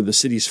 where the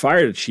city's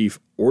fire chief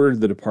ordered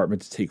the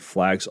department to take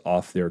flags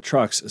off their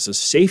trucks as a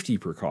safety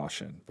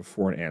precaution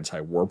before an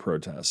anti-war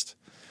protest.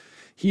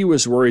 He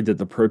was worried that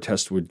the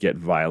protest would get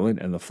violent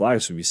and the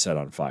flags would be set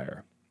on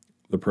fire.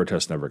 The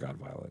protest never got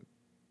violent.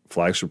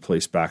 Flags were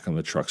placed back on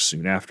the trucks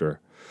soon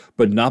after,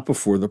 but not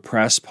before the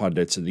press,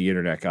 pundits, and the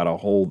internet got a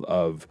hold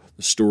of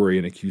the story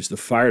and accused the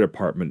fire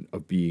department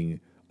of being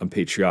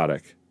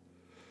unpatriotic.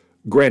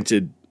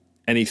 Granted,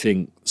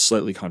 anything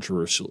slightly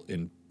controversial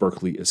in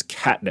Berkeley is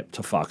catnip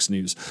to Fox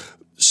News,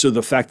 so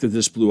the fact that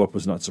this blew up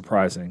was not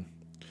surprising.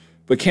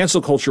 But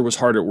cancel culture was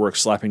hard at work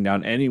slapping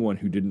down anyone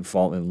who didn't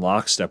fall in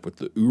lockstep with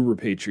the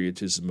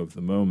uber-patriotism of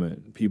the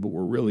moment. People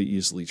were really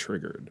easily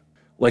triggered.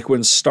 Like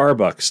when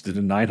Starbucks did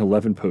a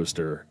 9/11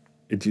 poster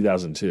in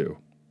 2002.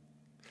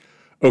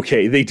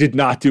 Okay, they did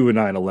not do a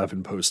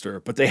 9/11 poster,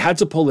 but they had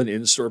to pull an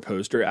in-store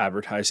poster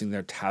advertising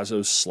their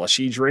Tazo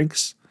slushy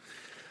drinks.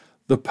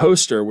 The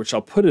poster, which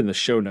I'll put in the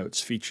show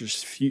notes,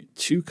 features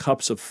 2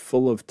 cups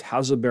full of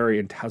Tazo berry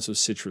and Tazo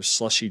citrus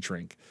slushy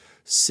drink,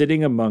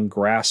 sitting among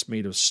grass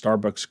made of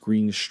Starbucks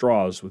green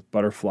straws with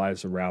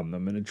butterflies around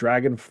them and a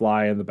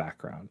dragonfly in the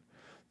background.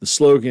 The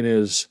slogan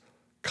is,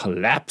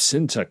 "Collapse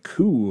into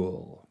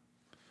cool."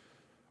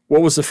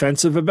 What was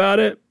offensive about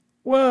it?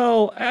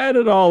 Well, add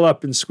it all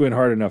up and squint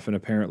hard enough, and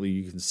apparently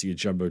you can see a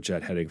jumbo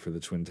jet heading for the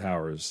Twin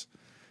Towers.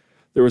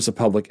 There was a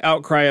public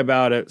outcry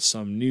about it,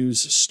 some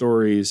news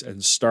stories,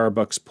 and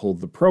Starbucks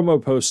pulled the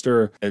promo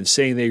poster and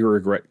saying they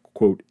regret,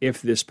 quote,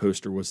 if this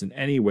poster was in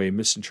any way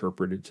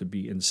misinterpreted to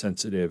be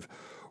insensitive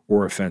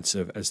or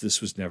offensive, as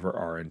this was never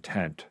our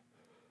intent.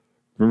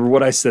 Remember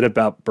what I said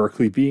about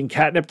Berkeley being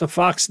catnip to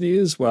Fox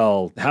News?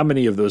 Well, how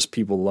many of those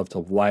people love to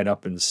line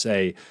up and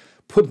say,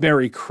 put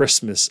Merry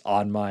Christmas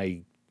on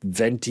my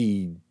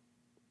venti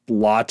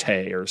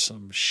latte or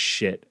some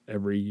shit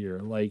every year?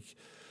 Like,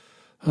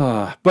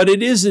 but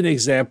it is an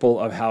example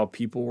of how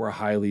people were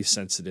highly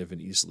sensitive and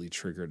easily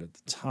triggered at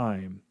the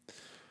time.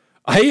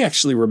 I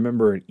actually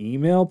remember an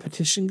email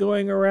petition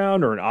going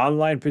around or an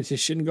online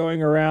petition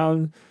going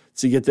around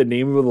to get the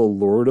name of the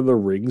Lord of the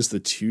Rings, The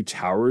Two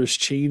Towers,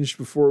 changed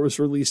before it was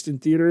released in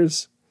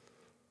theaters.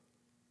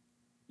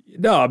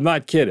 No, I'm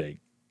not kidding.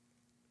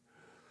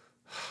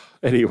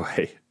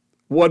 Anyway,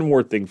 one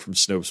more thing from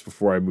Snopes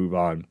before I move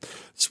on.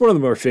 It's one of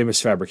the more famous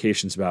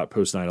fabrications about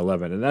post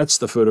 9/11, and that's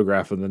the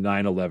photograph of the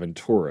 9/11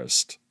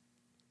 tourist.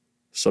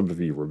 Some of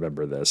you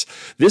remember this.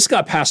 This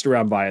got passed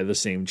around by the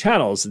same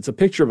channels. It's a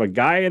picture of a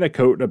guy in a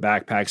coat and a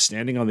backpack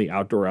standing on the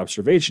outdoor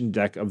observation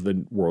deck of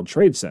the World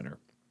Trade Center.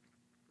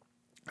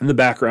 In the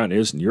background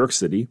is New York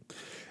City,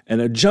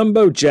 and a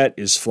jumbo jet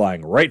is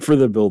flying right for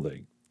the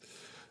building.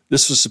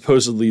 This was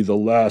supposedly the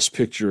last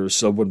picture of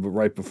someone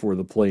right before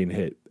the plane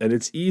hit, and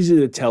it's easy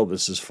to tell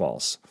this is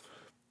false.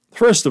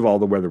 First of all,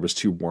 the weather was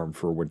too warm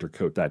for a winter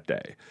coat that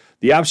day.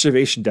 The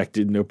observation deck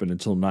didn't open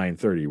until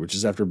 9:30, which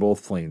is after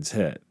both planes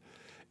hit.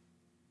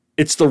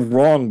 It's the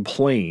wrong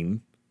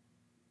plane,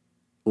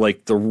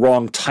 like the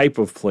wrong type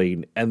of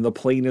plane, and the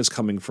plane is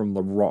coming from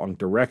the wrong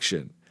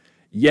direction.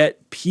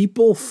 Yet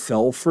people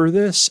fell for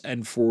this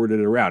and forwarded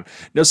it around.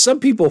 Now, some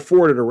people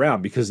forwarded it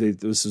around because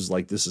this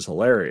is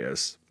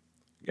hilarious.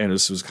 and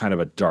this was kind of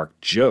a dark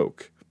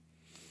joke.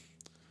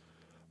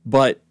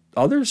 But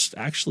others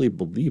actually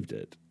believed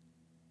it.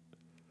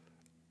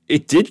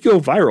 It did go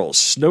viral.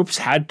 Snopes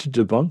had to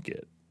debunk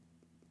it.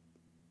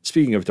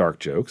 Speaking of dark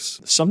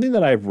jokes, something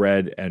that I've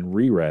read and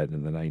reread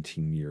in the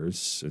 19 years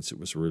since it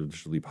was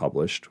originally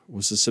published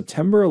was a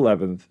September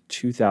 11th,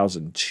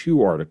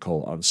 2002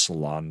 article on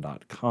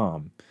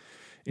Salon.com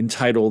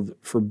entitled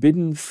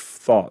Forbidden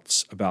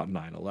Thoughts About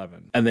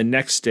 9/11. And the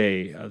next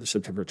day, the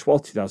September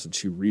 12th,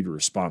 2002 reader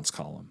response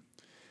column.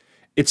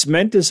 It's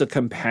meant as a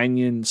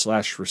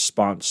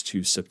companion/response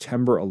to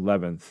September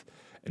 11th,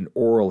 An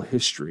Oral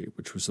History,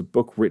 which was a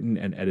book written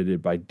and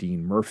edited by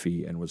Dean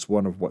Murphy and was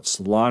one of what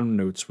Salon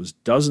notes was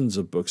dozens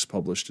of books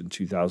published in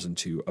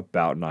 2002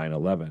 about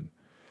 9/11.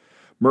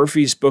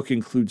 Murphy's book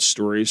includes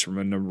stories from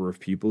a number of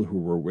people who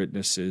were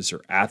witnesses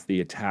or at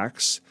the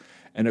attacks,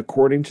 and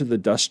according to the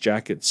Dust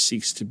Jacket,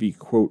 seeks to be,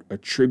 quote, a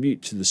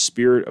tribute to the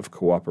spirit of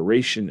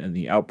cooperation and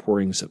the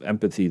outpourings of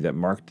empathy that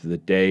marked the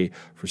day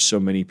for so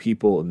many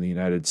people in the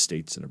United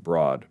States and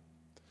abroad.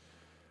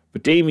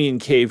 But Damien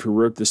Cave, who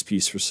wrote this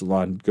piece for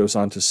Salon, goes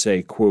on to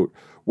say, quote,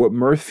 what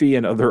Murphy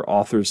and other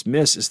authors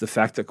miss is the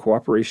fact that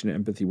cooperation and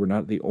empathy were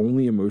not the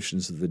only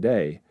emotions of the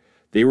day.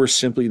 They were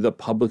simply the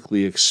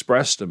publicly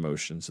expressed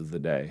emotions of the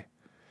day.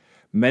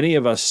 Many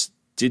of us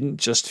didn't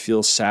just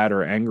feel sad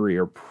or angry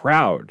or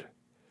proud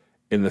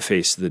in the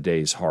face of the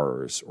day's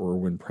horrors, or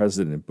when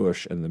President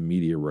Bush and the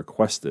media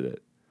requested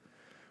it.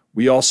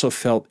 We also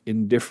felt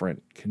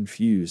indifferent,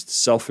 confused,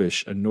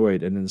 selfish,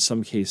 annoyed, and in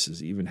some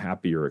cases even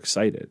happy or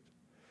excited.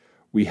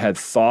 We had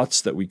thoughts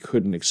that we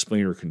couldn't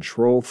explain or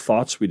control,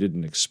 thoughts we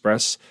didn't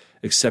express,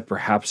 except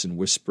perhaps in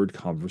whispered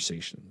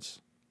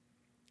conversations.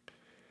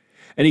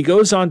 And he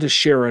goes on to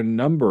share a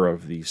number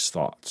of these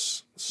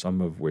thoughts,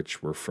 some of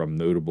which were from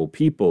notable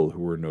people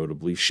who were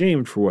notably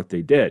shamed for what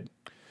they did,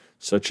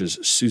 such as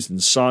Susan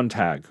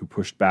Sontag, who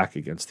pushed back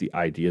against the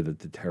idea that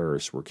the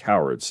terrorists were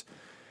cowards,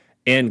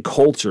 Ann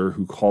Coulter,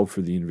 who called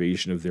for the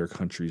invasion of their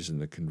countries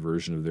and the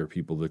conversion of their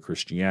people to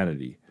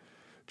Christianity,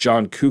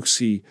 John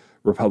Cooksey,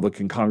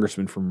 Republican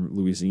congressman from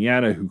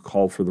Louisiana, who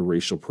called for the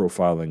racial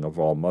profiling of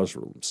all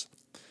Muslims,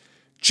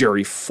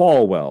 Jerry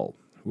Falwell,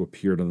 who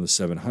appeared on the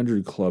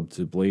 700 Club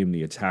to blame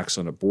the attacks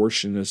on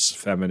abortionists,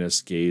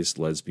 feminists, gays,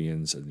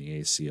 lesbians, and the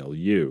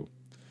ACLU.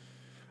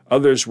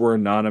 Others were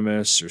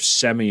anonymous or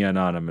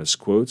semi-anonymous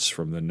quotes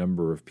from the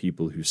number of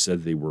people who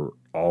said they were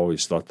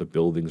always thought the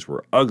buildings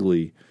were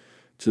ugly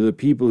to the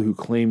people who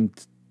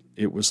claimed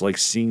it was like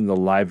seeing the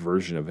live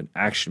version of an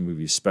action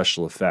movie's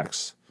special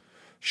effects.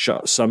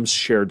 Some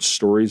shared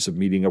stories of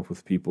meeting up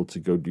with people to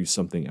go do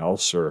something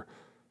else or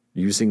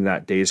using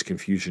that day's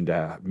confusion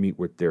to meet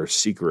with their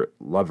secret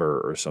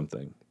lover or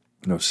something.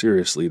 No,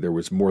 seriously, there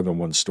was more than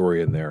one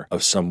story in there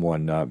of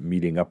someone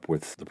meeting up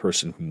with the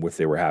person with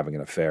they were having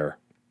an affair.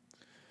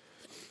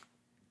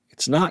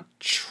 It's not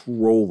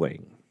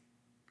trolling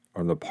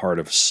on the part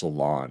of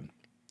Salon.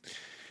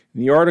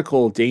 In the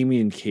article,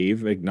 Damien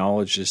Cave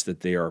acknowledges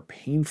that they are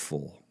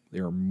painful, they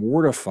are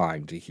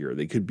mortifying to hear,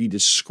 they could be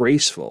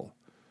disgraceful,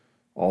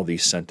 all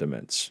these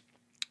sentiments.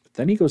 But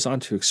then he goes on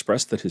to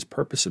express that his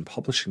purpose in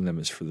publishing them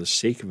is for the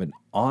sake of an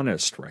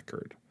honest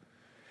record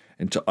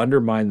and to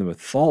undermine the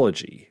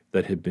mythology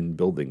that had been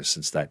building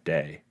since that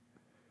day.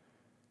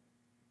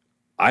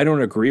 I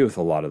don't agree with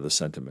a lot of the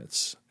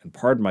sentiments, and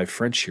pardon my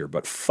French here,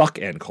 but fuck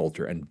Ann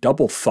Coulter and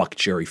double fuck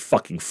Jerry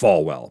fucking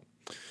Falwell.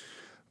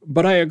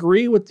 But I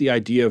agree with the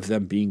idea of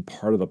them being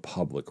part of the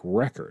public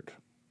record.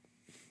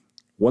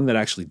 One that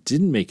actually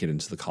didn't make it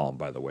into the column,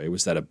 by the way,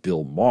 was that of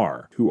Bill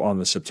Maher, who on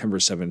the September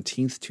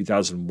 17th,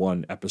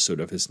 2001 episode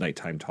of his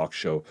nighttime talk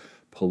show,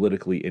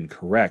 Politically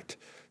Incorrect,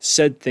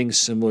 said things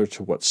similar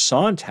to what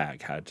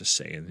Sontag had to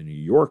say in The New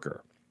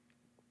Yorker.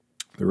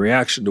 The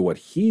reaction to what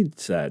he'd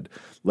said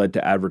led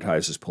to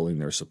advertisers pulling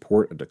their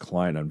support, a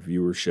decline on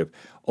viewership,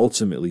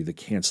 ultimately the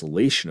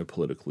cancellation of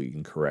Politically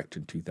Incorrect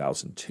in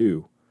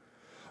 2002.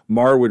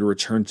 Maher would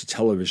return to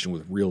television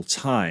with Real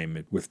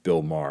Time with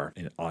Bill Maher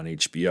on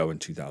HBO in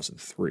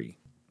 2003.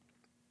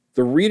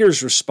 The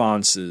reader's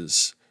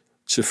responses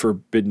to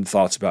Forbidden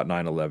Thoughts About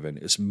 9/11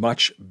 is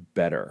much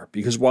better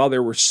because while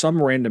there were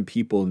some random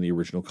people in the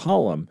original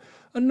column,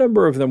 a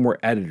number of them were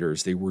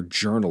editors, they were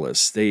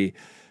journalists,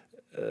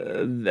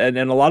 and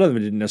a lot of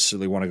them didn't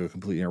necessarily want to go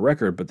completely on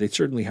record, but they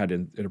certainly had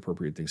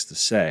inappropriate things to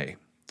say.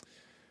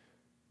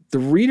 The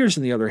readers,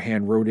 on the other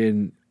hand, wrote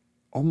in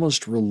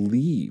almost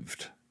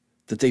relieved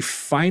that they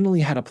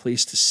finally had a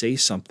place to say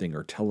something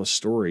or tell a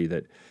story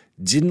that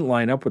didn't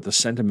line up with the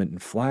sentiment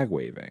and flag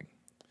waving.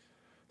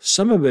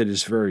 Some of it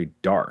is very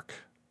dark,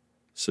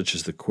 such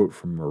as the quote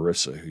from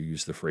Marissa, who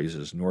used the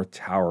phrases North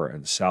Tower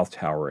and South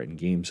Tower in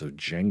games of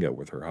Jenga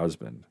with her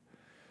husband.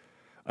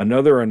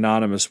 Another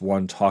anonymous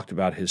one talked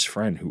about his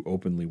friend who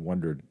openly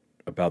wondered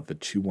about the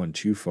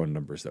 212 phone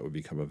numbers that would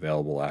become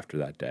available after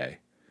that day.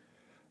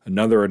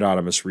 Another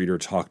anonymous reader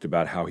talked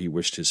about how he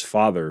wished his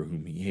father,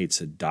 whom he hates,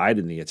 had died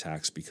in the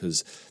attacks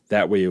because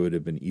that way it would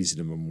have been easy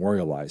to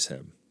memorialize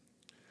him.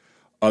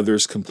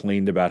 Others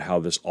complained about how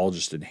this all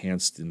just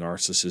enhanced the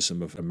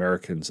narcissism of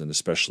Americans and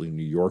especially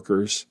New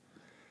Yorkers.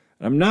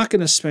 And I'm not going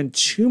to spend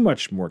too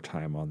much more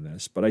time on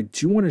this, but I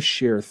do want to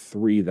share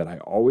 3 that I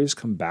always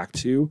come back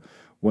to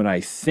when I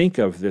think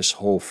of this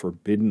whole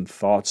Forbidden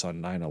Thoughts on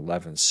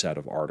 9/11 set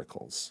of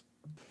articles.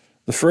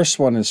 The first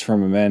one is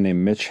from a man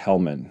named Mitch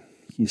Hellman.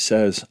 He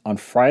says, on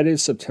Friday,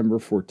 September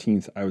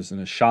 14th, I was in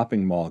a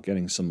shopping mall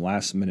getting some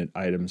last-minute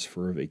items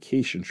for a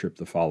vacation trip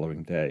the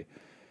following day.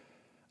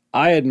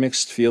 I had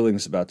mixed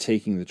feelings about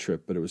taking the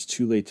trip, but it was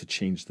too late to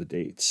change the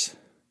dates.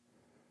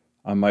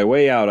 On my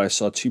way out, I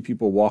saw 2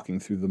 people walking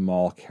through the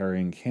mall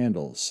carrying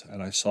candles,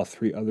 and I saw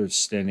 3 others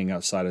standing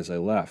outside as I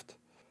left.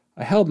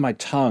 I held my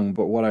tongue,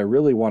 but what I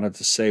really wanted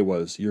to say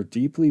was, you're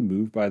deeply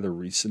moved by the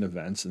recent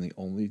events, and the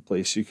only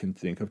place you can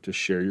think of to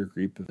share your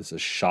grief is a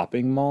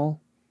shopping mall?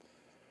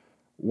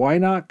 Why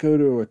not go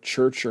to a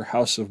church or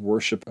house of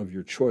worship of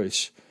your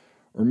choice?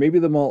 Or maybe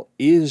the mall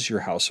is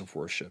your house of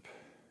worship.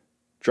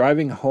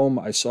 Driving home,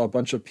 I saw a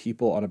bunch of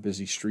people on a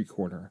busy street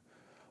corner.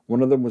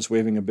 One of them was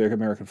waving a big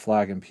American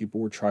flag, and people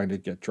were trying to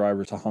get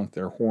drivers to honk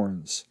their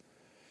horns.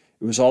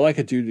 It was all I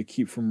could do to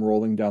keep from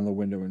rolling down the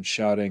window and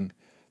shouting,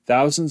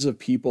 thousands of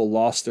people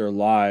lost their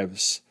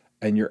lives,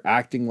 and you're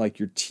acting like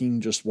your team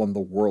just won the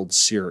World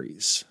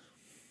Series.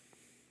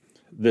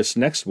 This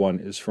next one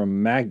is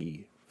from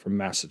Maggie from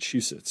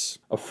Massachusetts.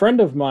 A friend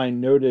of mine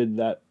noted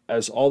that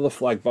as all the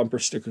flag bumper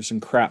stickers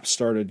and crap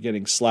started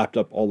getting slapped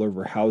up all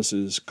over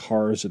houses,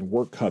 cars, and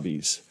work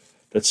cubbies,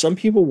 that some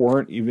people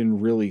weren't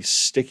even really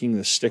sticking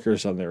the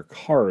stickers on their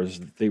cars,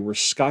 they were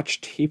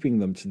scotch taping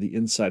them to the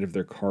inside of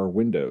their car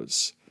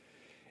windows.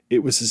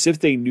 It was as if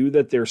they knew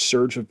that their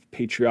surge of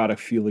patriotic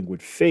feeling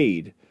would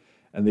fade,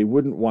 and they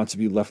wouldn't want to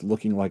be left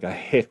looking like a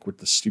hick with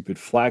the stupid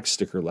flag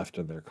sticker left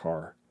in their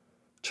car.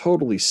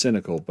 Totally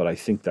cynical, but I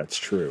think that's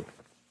true.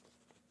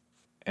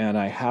 And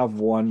I have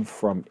one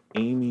from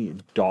Amy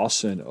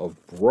Dawson of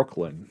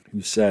Brooklyn,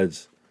 who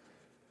says,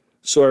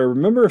 so I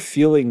remember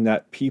feeling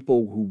that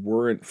people who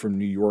weren't from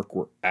New York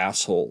were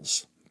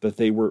assholes, that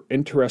they were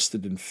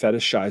interested in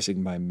fetishizing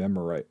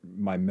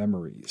my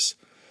memories.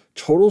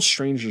 Total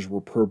strangers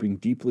were probing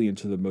deeply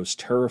into the most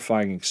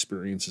terrifying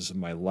experiences of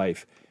my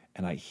life,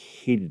 and I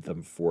hated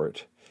them for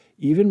it.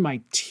 Even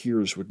my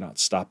tears would not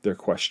stop their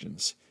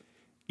questions.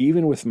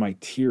 Even with my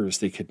tears,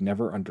 they could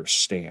never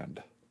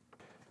understand.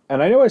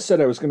 And I know I said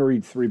I was going to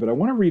read 3, but I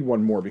want to read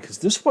one more because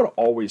this one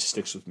always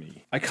sticks with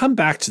me. I come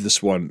back to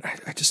this one.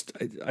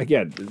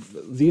 Again,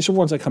 these are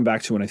ones I come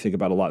back to when I think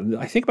about a lot.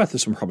 I think about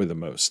this one probably the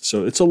most.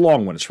 So it's a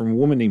long one. It's from a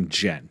woman named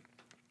Jen.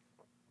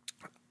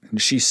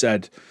 And she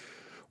said,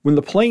 when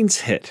the planes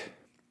hit,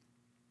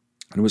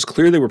 and it was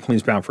clear they were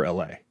planes bound for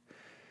LA,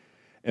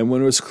 and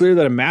when it was clear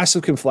that a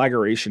massive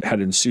conflagration had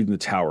ensued in the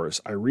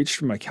towers, I reached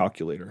for my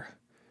calculator.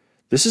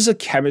 This is a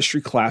chemistry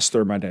class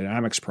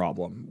thermodynamics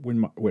problem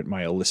with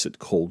my illicit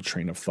cold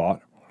train of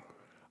thought.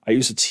 I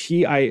use a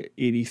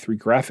TI-83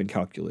 graphing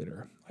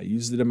calculator. I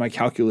used it in my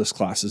calculus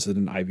classes at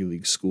an Ivy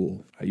League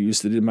school. I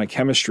used it in my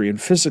chemistry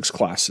and physics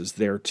classes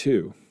there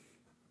too.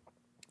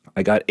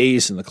 I got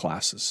A's in the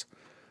classes.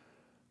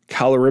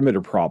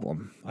 Calorimeter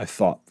problem, I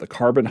thought. The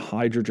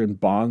carbon-hydrogen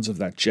bonds of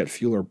that jet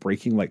fuel are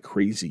breaking like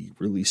crazy,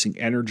 releasing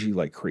energy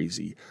like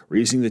crazy,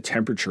 raising the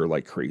temperature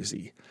like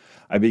crazy.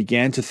 I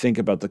began to think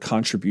about the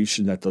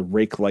contribution that the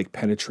rake-like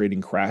penetrating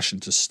crash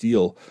into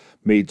steel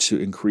made to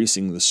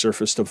increasing the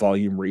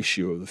surface-to-volume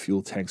ratio of the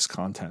fuel tank's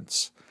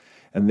contents,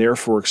 and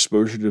therefore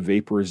exposure to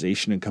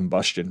vaporization and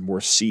combustion,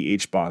 more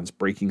CH bonds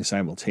breaking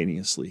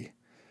simultaneously.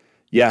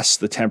 Yes,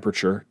 the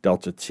temperature,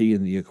 delta T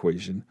in the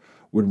equation,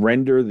 would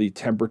render the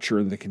temperature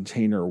in the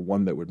container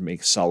one that would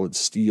make solid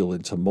steel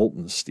into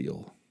molten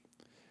steel.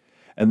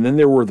 And then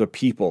there were the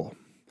people.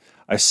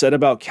 I set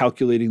about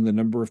calculating the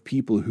number of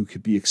people who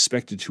could be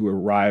expected to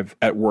arrive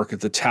at work at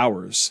the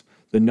towers,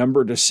 the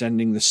number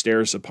descending the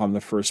stairs upon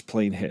the first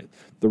plane hit,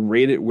 the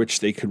rate at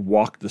which they could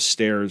walk the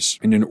stairs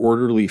in an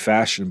orderly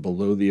fashion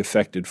below the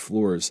affected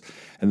floors,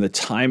 and the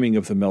timing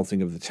of the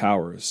melting of the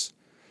towers.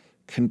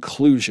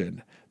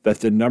 Conclusion,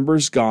 that the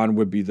numbers gone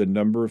would be the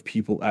number of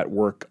people at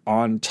work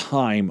on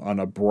time on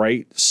a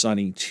bright,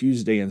 sunny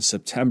Tuesday in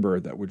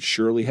September that would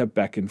surely have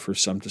beckoned for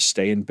some to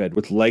stay in bed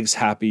with legs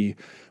happy,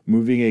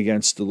 moving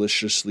against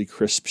deliciously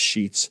crisp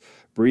sheets,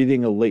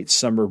 breathing a late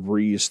summer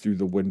breeze through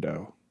the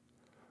window,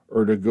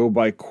 or to go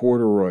buy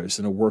corduroys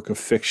in a work of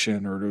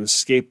fiction, or to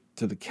escape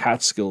to the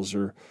Catskills,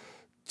 or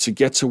to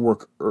get to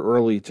work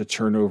early to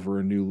turn over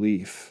a new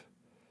leaf.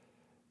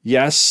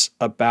 Yes,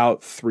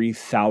 about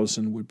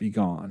 3,000 would be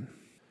gone.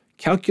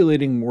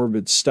 Calculating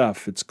morbid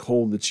stuff, it's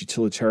cold, it's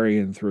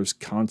utilitarian, throws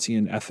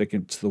Kantian ethic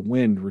into the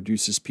wind,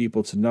 reduces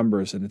people to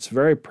numbers, and it's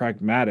very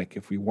pragmatic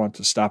if we want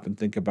to stop and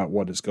think about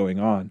what is going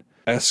on.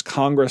 As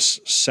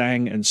Congress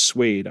sang and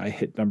swayed, I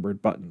hit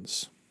numbered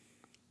buttons.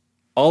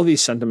 All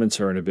these sentiments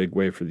are in a big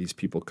way for these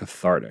people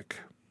cathartic,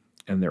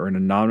 and they're an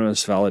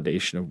anonymous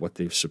validation of what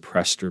they've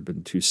suppressed or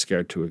been too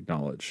scared to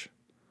acknowledge.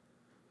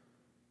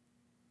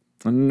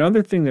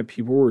 Another thing that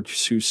people were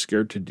too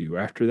scared to do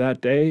after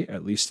that day,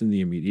 at least in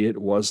the immediate,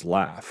 was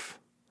laugh.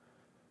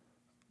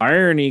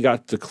 Irony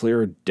got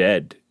declared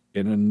dead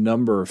in a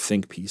number of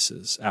think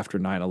pieces after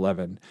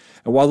 9/11.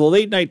 And while the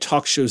late night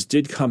talk shows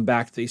did come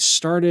back, they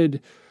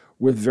started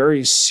with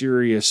very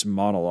serious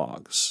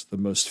monologues, the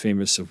most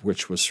famous of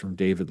which was from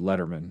David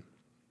Letterman.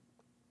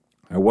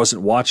 I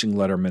wasn't watching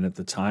Letterman at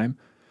the time.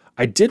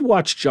 I did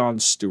watch Jon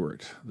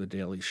Stewart, The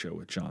Daily Show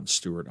with Jon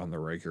Stewart on the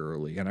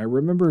regularly, and I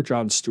remember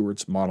Jon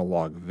Stewart's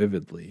monologue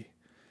vividly.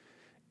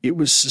 It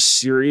was a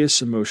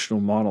serious emotional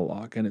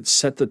monologue, and it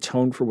set the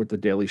tone for what The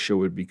Daily Show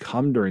would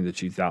become during the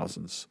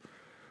 2000s,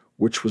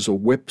 which was a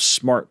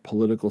whip-smart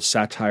political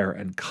satire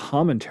and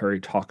commentary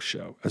talk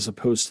show, as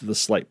opposed to the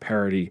slight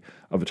parody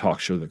of a talk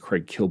show that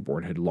Craig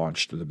Kilborn had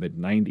launched in the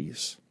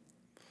mid-90s.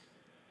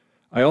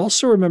 I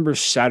also remember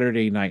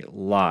Saturday Night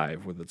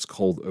Live with its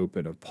cold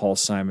open of Paul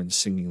Simon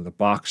singing The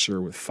Boxer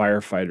with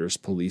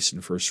firefighters, police,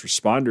 and first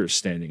responders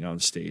standing on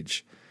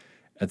stage,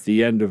 at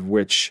the end of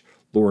which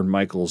Lorne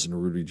Michaels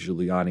and Rudy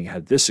Giuliani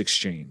had this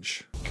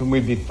exchange. Can we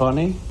be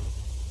funny?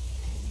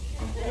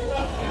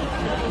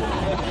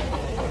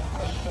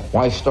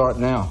 Why start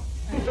now?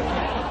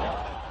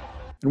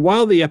 And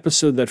while the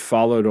episode that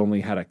followed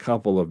only had a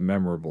couple of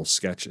memorable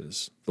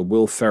sketches, the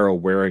Will Ferrell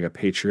wearing a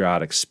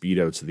patriotic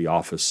Speedo to the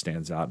office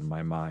stands out in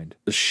my mind.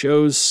 The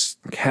show's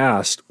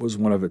cast was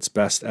one of its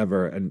best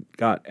ever and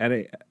got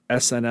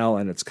SNL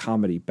and its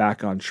comedy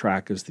back on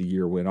track as the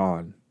year went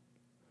on.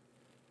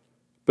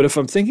 But if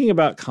I'm thinking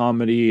about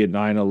comedy at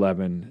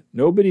 9/11,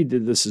 nobody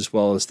did this as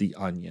well as The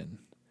Onion,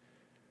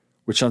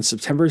 which on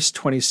September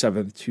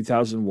 27,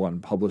 2001,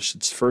 published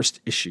its first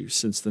issue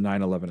since the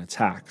 9/11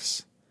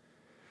 attacks.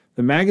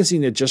 The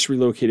magazine had just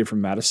relocated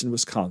from Madison,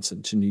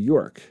 Wisconsin to New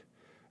York,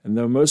 and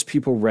though most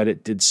people read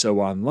it did so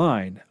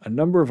online, a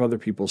number of other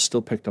people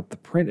still picked up the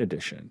print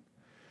edition.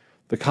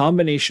 The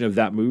combination of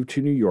that move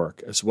to New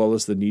York, as well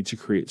as the need to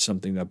create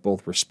something that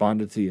both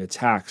responded to the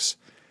attacks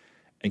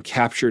and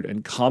captured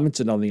and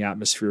commented on the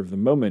atmosphere of the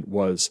moment,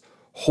 was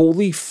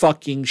holy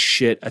fucking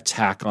shit,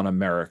 attack on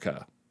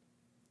America.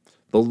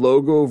 The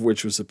logo of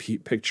which was a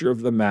picture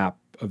of the map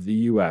of the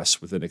U.S.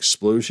 with an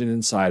explosion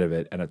inside of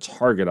it and a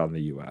target on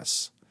the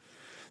U.S.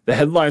 The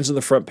headlines on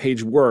the front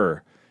page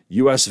were,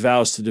 U.S.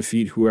 vows to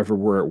defeat whoever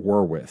we're at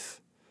war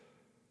with.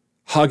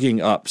 Hugging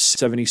up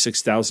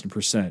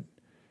 76,000%.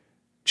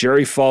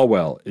 Jerry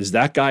Falwell, is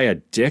that guy a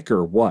dick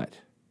or what?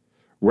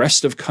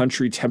 Rest of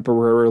country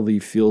temporarily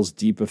feels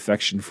deep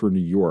affection for New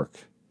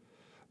York.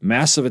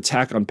 Massive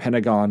attack on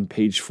Pentagon,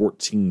 page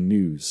 14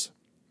 news.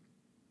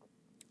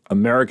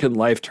 American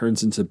life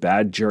turns into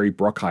bad Jerry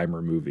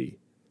Bruckheimer movie.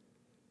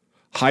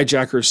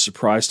 Hijackers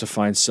surprised to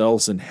find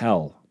selves in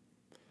hell.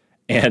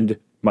 And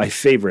my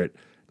favorite,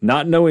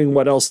 not knowing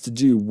what else to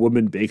do,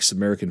 woman bakes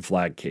American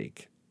flag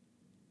cake.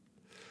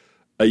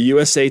 A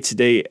USA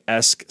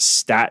Today-esque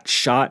stat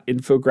shot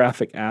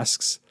infographic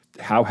asks,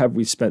 how have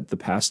we spent the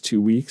past 2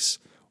 weeks?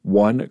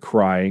 1,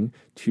 crying.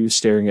 2,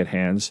 staring at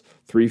hands.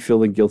 3,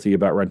 feeling guilty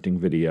about renting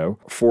video.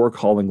 4,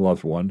 calling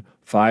loved one.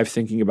 5,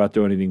 thinking about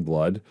donating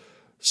blood.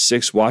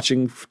 6,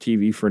 watching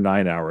TV for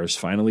 9 hours,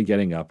 finally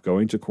getting up,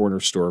 going to corner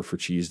store for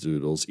cheese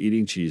doodles,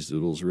 eating cheese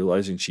doodles,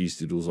 realizing cheese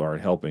doodles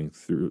aren't helping,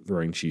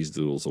 throwing cheese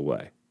doodles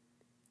away.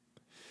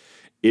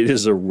 It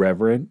is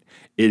irreverent,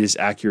 it is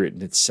accurate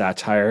in its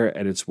satire,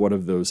 and it's one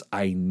of those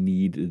I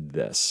needed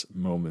this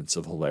moments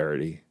of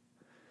hilarity.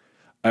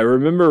 I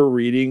remember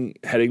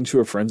heading to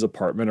a friend's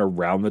apartment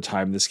around the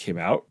time this came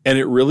out, and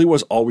it really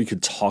was all we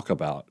could talk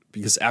about,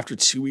 because after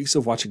 2 weeks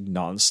of watching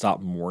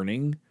nonstop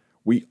mourning,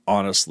 we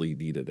honestly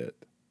needed it.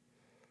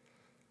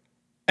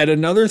 And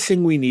another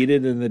thing we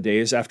needed in the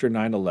days after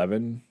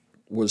 9/11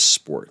 was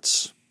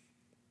sports.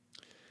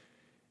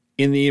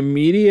 In the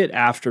immediate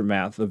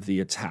aftermath of the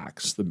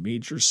attacks, the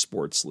major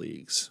sports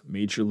leagues,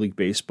 Major League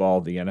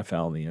Baseball, the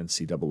NFL, and the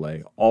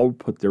NCAA, all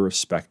put their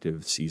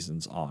respective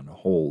seasons on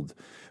hold,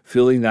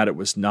 feeling that it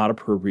was not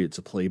appropriate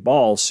to play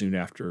ball soon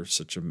after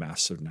such a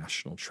massive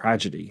national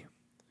tragedy.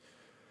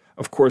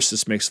 Of course,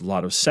 this makes a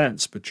lot of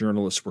sense, but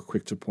journalists were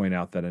quick to point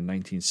out that in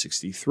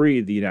 1963,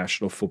 the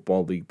National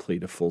Football League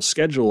played a full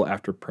schedule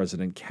after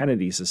President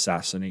Kennedy's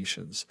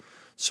assassinations,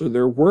 so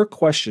there were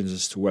questions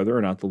as to whether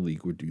or not the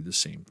league would do the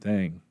same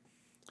thing.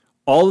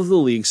 All of the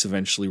leagues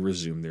eventually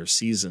resumed their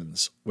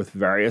seasons, with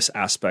various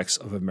aspects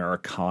of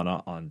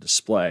Americana on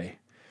display.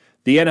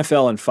 The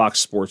NFL and Fox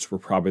Sports were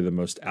probably the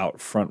most out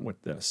front with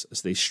this,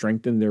 as they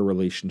strengthened their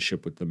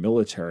relationship with the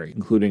military,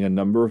 including a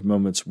number of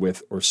moments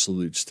with or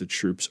salutes to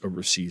troops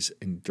overseas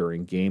and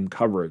during game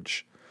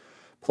coverage.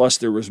 Plus,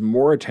 there was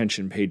more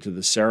attention paid to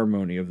the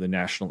ceremony of the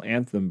national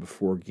anthem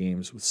before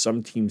games, with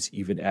some teams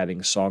even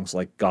adding songs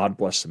like God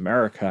Bless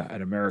America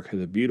and America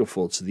the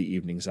Beautiful to the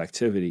evening's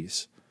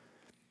activities.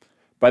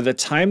 By the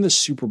time the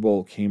Super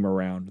Bowl came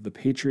around, the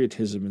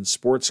patriotism and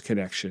sports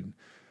connection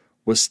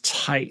was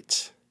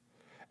tight,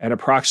 and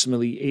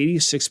approximately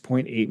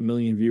 86.8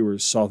 million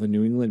viewers saw the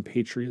New England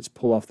Patriots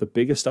pull off the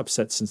biggest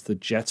upset since the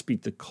Jets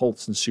beat the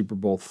Colts in Super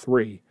Bowl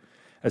III,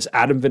 as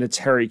Adam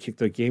Vinatieri kicked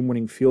the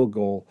game-winning field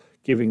goal,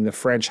 giving the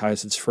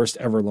franchise its first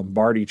ever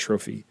Lombardi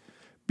trophy,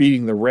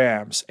 beating the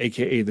Rams,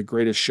 aka the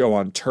greatest show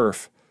on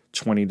turf,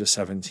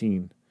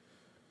 20-17.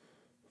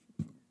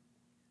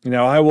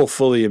 Now, I will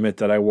fully admit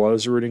that I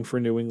was rooting for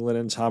New England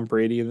and Tom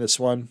Brady in this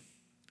one.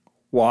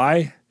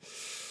 Why?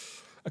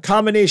 A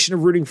combination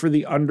of rooting for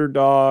the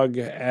underdog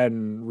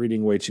and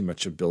reading way too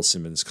much of Bill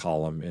Simmons'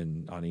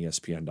 column on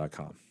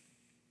ESPN.com.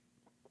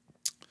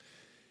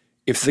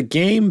 If the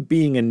game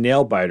being a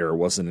nail-biter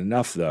wasn't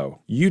enough,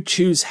 though,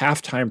 U2's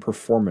halftime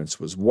performance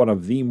was one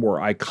of the more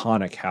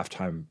iconic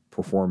halftime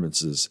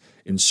performances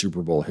in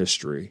Super Bowl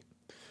history.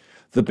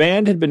 The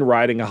band had been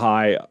riding a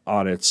high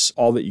on its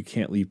All That You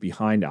Can't Leave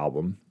Behind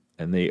album,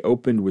 and they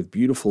opened with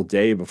Beautiful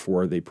Day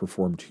before they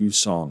performed two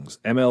songs,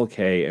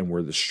 MLK and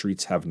Where the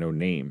Streets Have No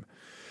Name.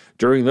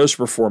 During those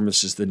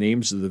performances, the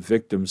names of the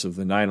victims of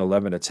the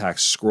 9/11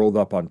 attacks scrolled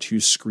up on two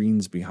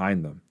screens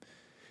behind them.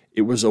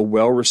 It was a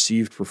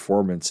well-received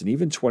performance, and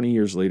even 20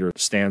 years later, it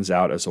stands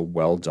out as a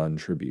well-done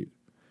tribute.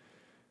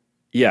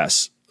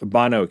 Yes,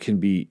 Bono can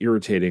be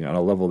irritating on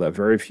a level that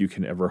very few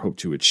can ever hope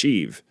to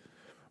achieve,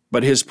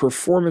 but his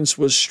performance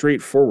was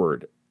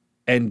straightforward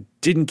and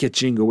didn't get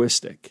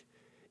jingoistic.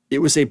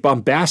 It was a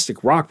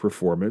bombastic rock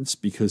performance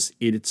because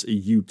it's a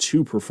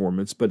U2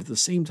 performance, but at the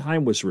same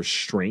time was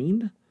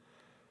restrained.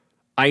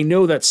 I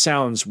know that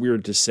sounds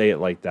weird to say it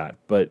like that,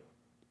 but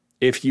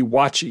if you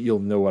watch it, you'll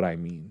know what I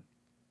mean.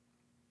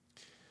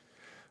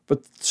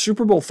 But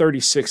Super Bowl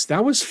 36,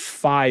 that was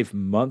 5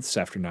 months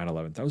after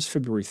 9/11. That was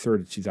February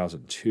 3rd of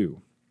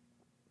 2002.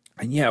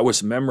 And yeah, it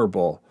was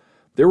memorable.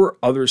 There were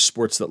other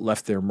sports that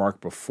left their mark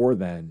before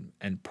then,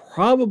 and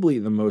probably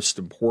the most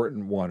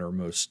important one or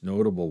most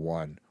notable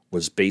one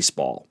was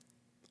baseball.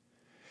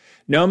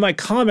 Now, in my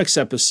comics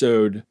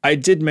episode, I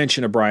did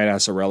mention a Brian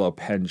Azzarello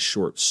penned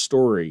short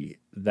story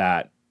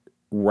that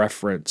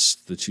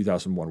referenced the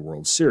 2001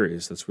 World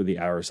Series. That's where the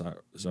Arizona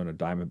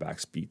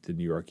Diamondbacks beat the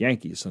New York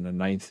Yankees on a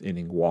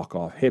ninth-inning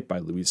walk-off hit by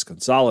Luis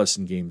Gonzalez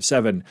in Game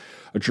 7,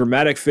 a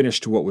dramatic finish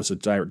to what was a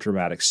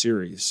dramatic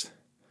series.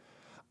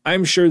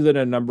 I'm sure that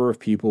a number of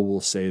people will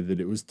say that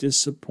it was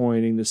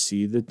disappointing to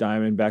see the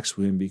Diamondbacks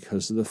win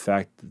because of the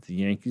fact that the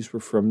Yankees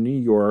were from New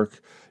York.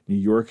 New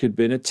York had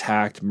been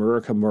attacked,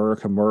 America,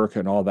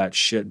 and all that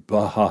shit.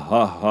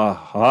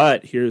 But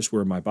here's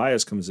where my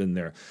bias comes in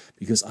there,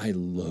 because I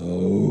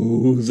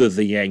loathe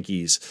the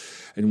Yankees.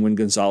 And when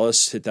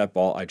Gonzalez hit that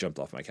ball, I jumped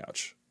off my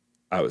couch.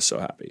 I was so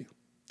happy.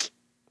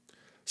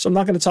 So I'm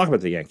not going to talk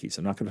about the Yankees.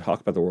 I'm not going to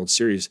talk about the World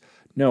Series.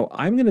 No,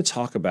 I'm going to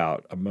talk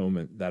about a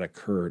moment that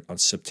occurred on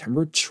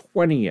September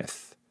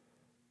 20th,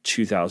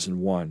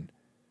 2001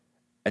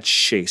 at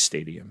Shea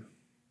Stadium.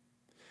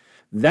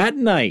 That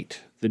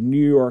night, the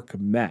New York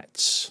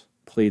Mets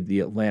played the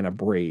Atlanta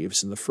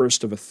Braves in the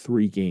first of a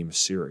 3-game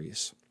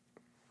series.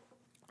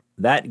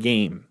 That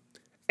game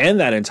and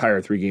that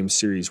entire 3-game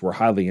series were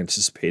highly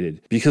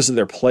anticipated because of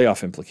their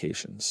playoff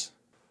implications.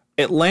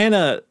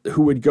 Atlanta,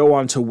 who would go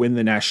on to win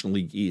the National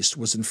League East,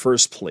 was in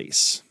first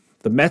place.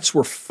 The Mets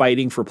were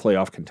fighting for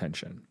playoff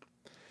contention.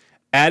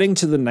 Adding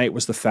to the night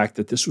was the fact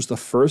that this was the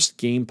first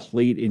game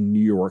played in New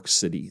York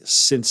City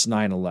since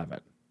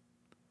 9/11.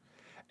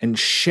 And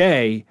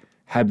Shea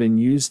had been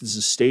used as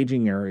a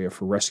staging area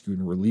for rescue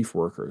and relief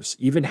workers,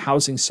 even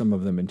housing some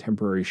of them in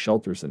temporary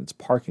shelters in its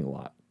parking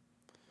lot.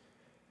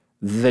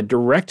 The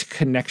direct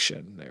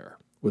connection there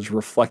was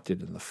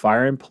reflected in the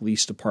fire and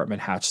police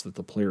department hats that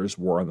the players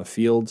wore on the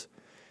field,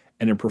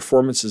 and in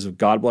performances of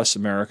God Bless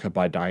America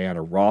by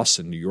Diana Ross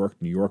and New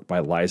York by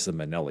Liza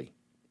Minnelli.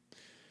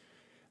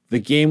 The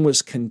game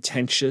was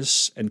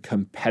contentious and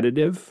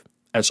competitive,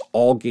 as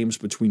all games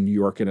between New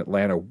York and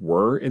Atlanta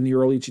were in the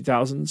early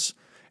 2000s.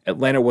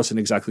 Atlanta wasn't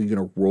exactly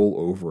going to roll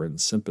over in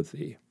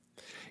sympathy.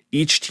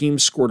 Each team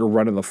scored a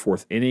run in the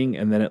 4th inning,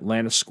 and then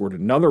Atlanta scored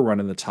another run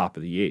in the top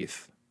of the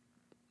 8th.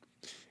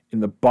 In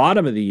the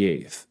bottom of the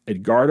 8th,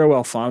 Edgardo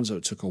Alfonso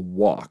took a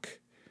walk,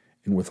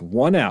 and with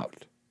 1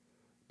 out,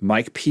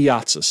 Mike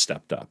Piazza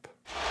stepped up.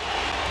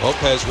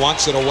 Lopez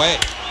wants it away,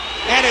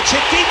 and it's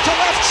hit deep to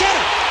left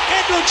center.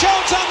 Andrew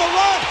Jones on the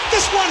run.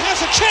 This one has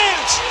a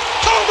chance.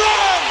 Home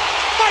run!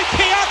 Mike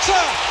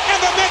Piazza,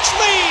 and the Mets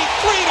lead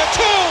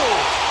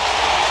 3-2.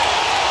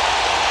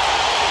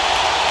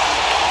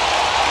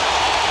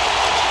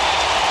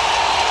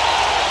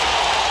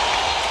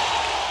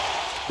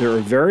 There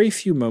are very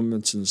few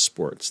moments in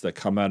sports that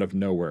come out of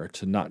nowhere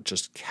to not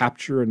just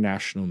capture a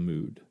national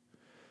mood,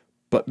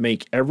 but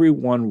make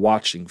everyone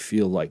watching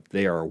feel like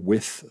they are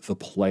with the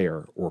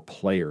player or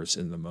players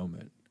in the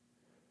moment.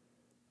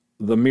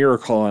 The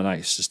Miracle on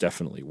Ice is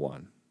definitely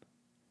one.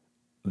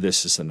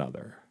 This is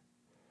another.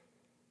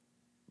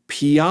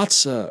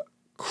 Piazza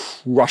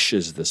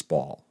crushes this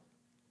ball.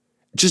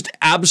 Just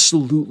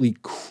absolutely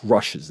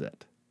crushes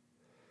it.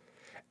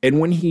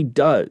 And when he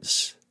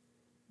does,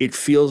 it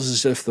feels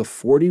as if the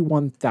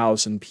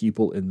 41,000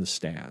 people in the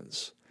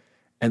stands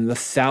and the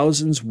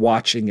thousands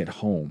watching at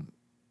home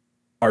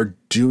are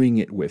doing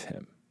it with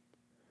him.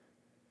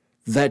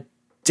 That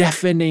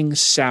deafening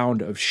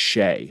sound of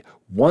Shea,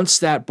 once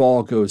that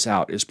ball goes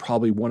out, is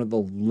probably one of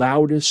the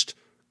loudest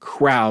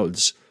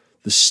crowds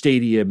the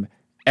stadium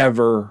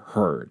ever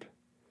heard.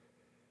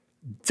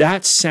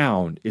 That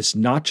sound is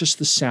not just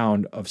the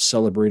sound of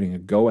celebrating a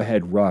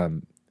go-ahead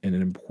run in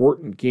an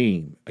important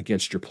game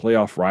against your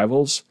playoff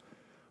rivals,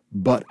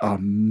 but a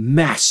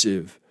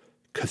massive,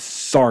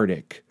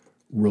 cathartic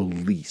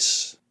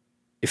release.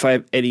 If I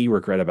have any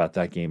regret about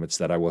that game, it's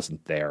that I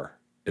wasn't there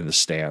in the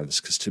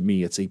stands, because to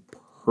me, it's a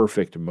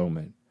perfect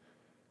moment.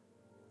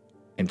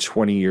 And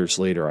 20 years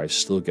later, I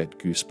still get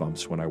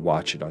goosebumps when I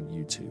watch it on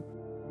YouTube.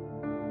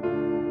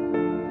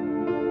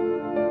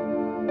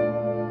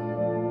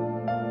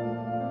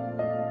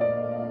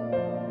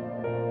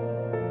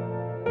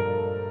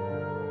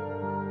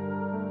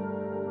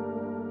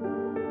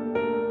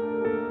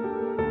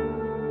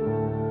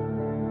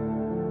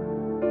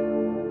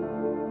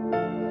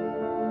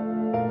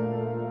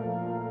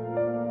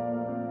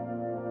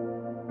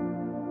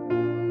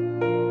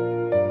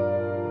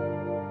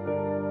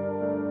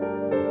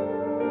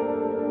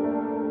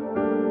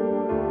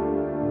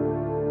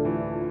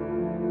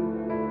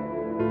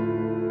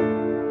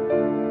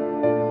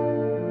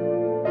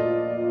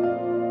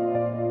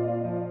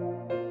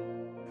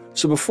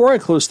 So before I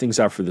close things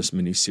out for this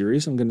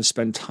mini-series, I'm going to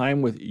spend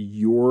time with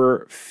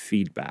your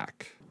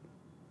feedback.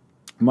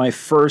 My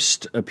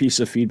first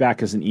piece of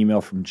feedback is an email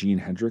from Gene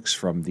Hendricks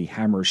from the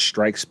Hammer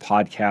Strikes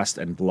podcast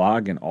and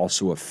blog, and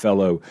also a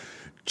fellow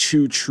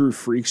Two True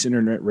Freaks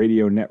Internet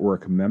Radio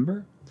Network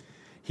member.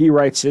 He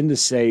writes in to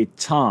say,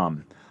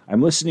 Tom,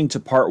 I'm listening to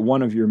part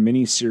 1 of your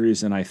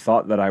mini-series, and I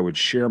thought that I would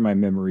share my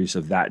memories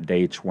of that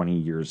day 20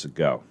 years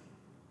ago.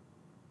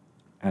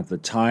 At the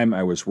time,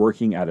 I was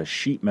working at a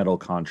sheet metal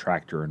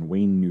contractor in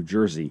Wayne, New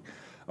Jersey,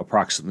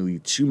 approximately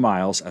 2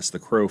 miles as the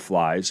crow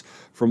flies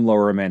from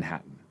Lower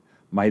Manhattan.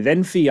 My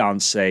then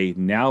fiancée,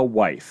 now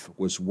wife,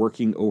 was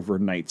working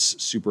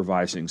overnights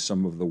supervising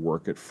some of the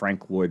work at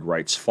Frank Lloyd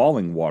Wright's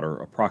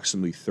Fallingwater,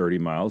 approximately 30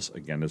 miles,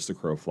 again as the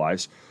crow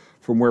flies,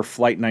 from where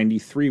Flight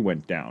 93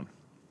 went down.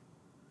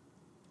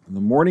 On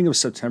the morning of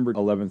September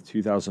 11th,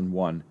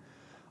 2001,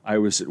 I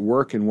was at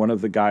work and one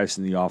of the guys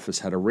in the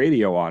office had a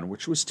radio on,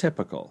 which was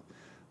typical.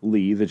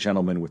 Lee, the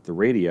gentleman with the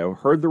radio,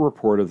 heard the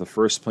report of the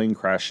first plane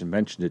crash and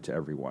mentioned it to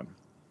everyone.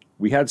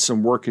 We had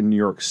some work in New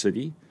York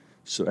City,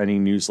 so any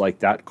news like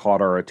that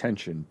caught our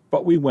attention,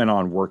 but we went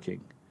on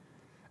working.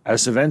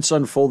 As events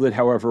unfolded,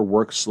 however,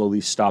 work slowly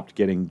stopped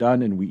getting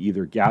done, and we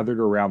either gathered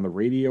around the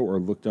radio or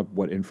looked up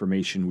what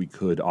information we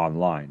could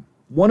online.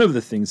 One of the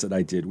things that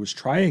I did was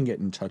try and get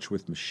in touch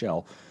with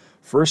Michelle,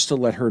 first to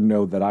let her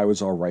know that I was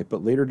all right,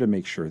 but later to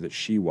make sure that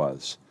she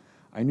was.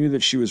 I knew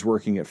that she was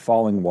working at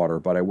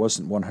Fallingwater, but I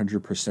wasn't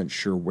 100%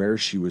 sure where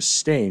she was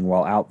staying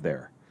while out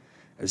there.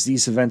 As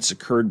these events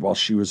occurred while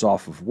she was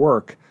off of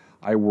work,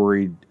 I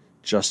worried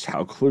just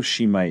how close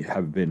she might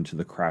have been to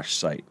the crash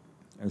site.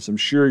 As I'm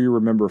sure you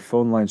remember,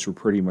 phone lines were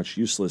pretty much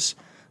useless,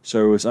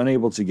 so I was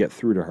unable to get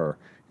through to her.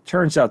 It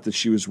turns out that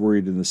she was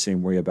worried in the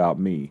same way about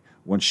me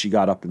once she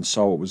got up and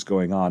saw what was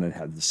going on and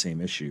had the same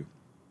issue.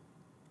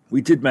 We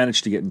did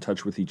manage to get in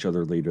touch with each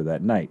other later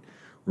that night.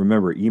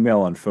 Remember, email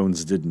on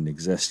phones didn't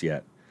exist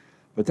yet.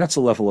 But that's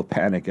a level of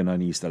panic and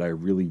unease that I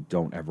really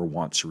don't ever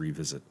want to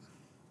revisit.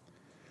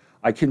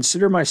 I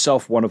consider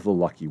myself one of the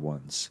lucky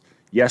ones.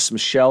 Yes,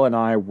 Michelle and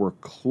I were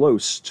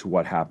close to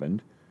what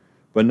happened,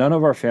 but none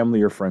of our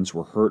family or friends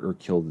were hurt or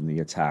killed in the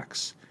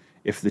attacks.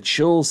 If the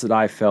chills that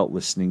I felt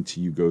listening to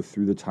you go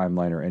through the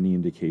timeline are any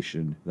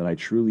indication, then I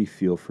truly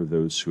feel for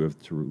those who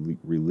have to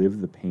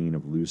relive the pain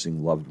of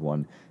losing loved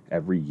one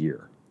every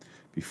year.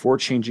 Before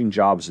changing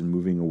jobs and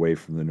moving away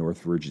from the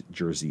North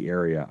Jersey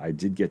area, I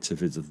did get to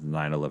visit the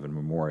 9/11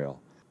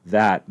 Memorial.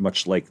 That,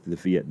 much like the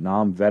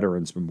Vietnam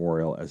Veterans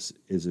Memorial,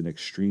 is an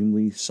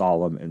extremely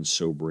solemn and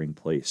sobering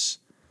place.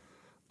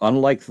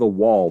 Unlike the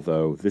wall,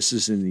 though, this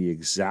is in the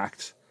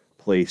exact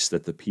place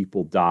that the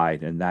people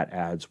died, and that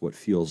adds what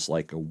feels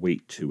like a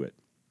weight to it.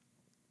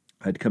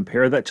 I'd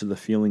compare that to the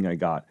feeling I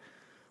got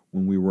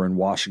when we were in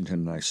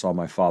Washington and I saw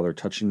my father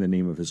touching the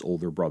name of his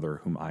older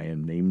brother, whom I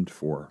am named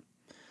for.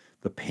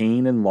 The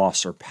pain and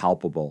loss are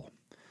palpable.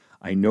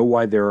 I know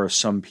why there are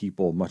some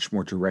people much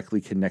more directly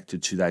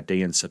connected to that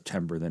day in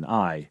September than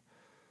I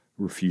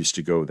refuse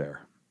to go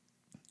there.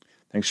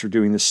 Thanks for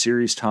doing this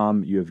series,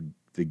 Tom. You have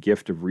the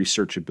gift of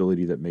research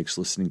ability that makes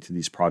listening to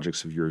these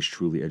projects of yours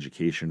truly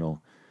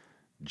educational.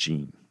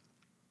 Gene.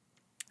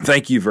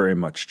 Thank you very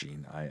much,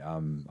 Gene.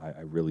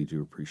 I really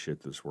do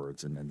appreciate those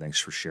words, and thanks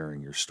for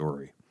sharing your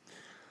story.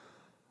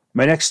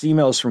 My next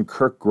email is from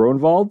Kirk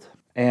Gronwald,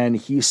 and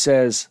he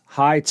says,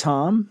 Hi,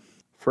 Tom.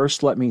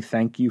 First, let me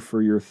thank you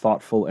for your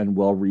thoughtful and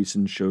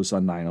well-reasoned shows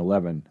on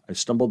 9/11. I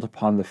stumbled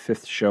upon the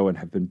 5th show and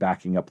have been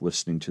backing up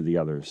listening to the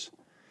others.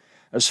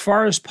 As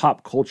far as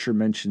pop culture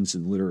mentions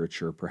in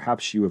literature,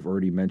 perhaps you have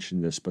already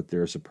mentioned this, but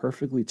there is a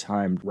perfectly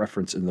timed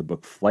reference in the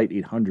book Flight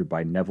 800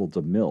 by Neville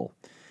DeMille.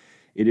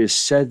 It is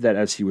said that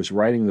as he was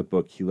writing the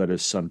book, he let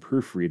his son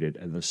proofread it,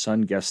 and the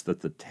son guessed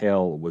that the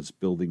tale was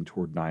building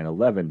toward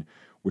 9/11,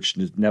 which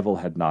Neville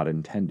had not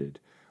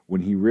intended.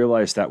 When he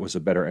realized that was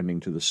a better ending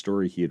to the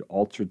story, he had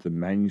altered the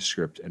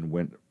manuscript and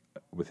went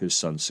with his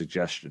son's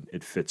suggestion.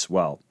 It fits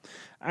well.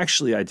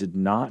 Actually, I did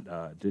not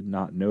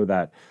know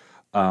that.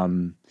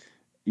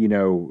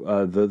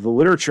 the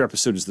literature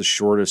episode is the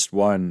shortest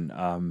one,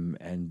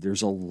 and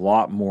there's a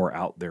lot more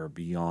out there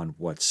beyond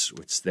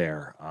what's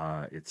there.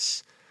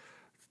 It's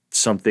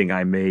something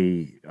I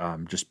may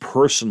just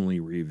personally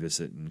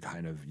revisit and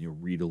kind of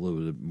read a little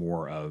bit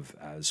more of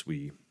as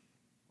we,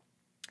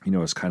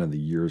 as kind of the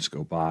years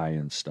go by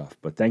and stuff.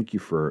 But thank you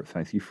for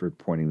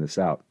pointing this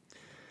out.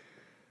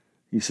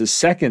 He says,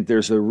 second,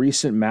 there's a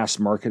recent mass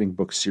marketing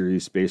book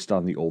series based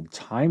on the old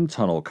time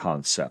tunnel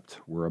concept,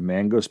 where a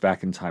man goes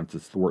back in time to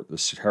thwart the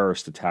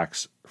terrorist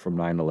attacks from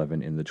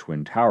 9/11 in the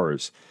Twin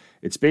Towers.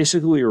 It's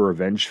basically a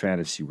revenge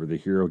fantasy where the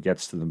hero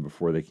gets to them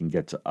before they can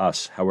get to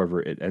us. However,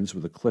 it ends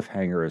with a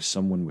cliffhanger as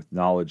someone with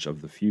knowledge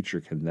of the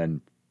future can then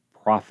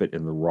profit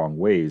in the wrong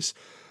ways.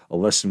 A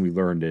lesson we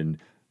learned in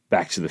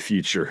Back to the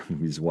Future,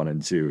 movies 1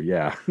 and 2.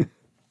 Yeah.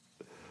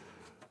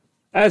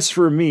 As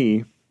for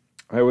me,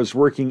 I was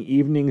working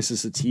evenings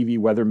as a TV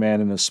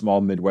weatherman in a small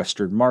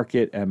Midwestern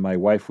market, and my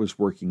wife was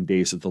working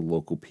days at the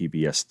local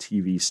PBS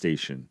TV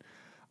station.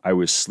 I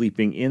was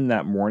sleeping in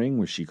that morning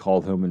when she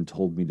called home and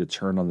told me to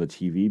turn on the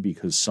TV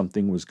because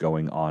something was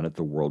going on at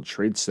the World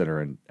Trade Center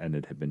and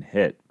it had been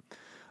hit.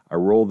 I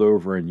rolled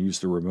over and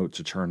used the remote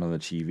to turn on the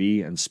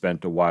TV and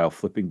spent a while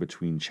flipping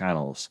between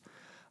channels.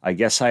 I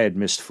guess I had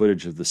missed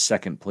footage of the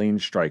second plane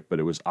strike, but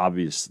it was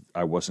obvious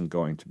I wasn't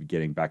going to be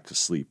getting back to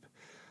sleep.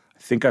 I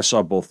think I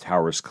saw both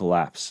towers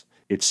collapse.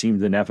 It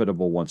seemed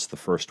inevitable once the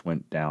first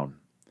went down.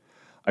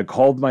 I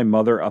called my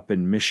mother up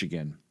in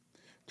Michigan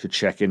to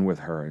check in with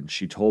her, and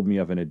she told me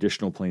of an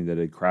additional plane that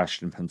had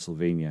crashed in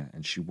Pennsylvania,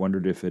 and she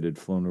wondered if it had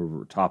flown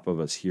over top of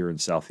us here in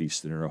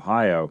southeastern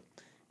Ohio.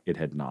 It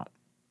had not.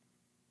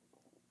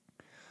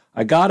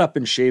 I got up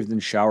and shaved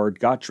and showered,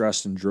 got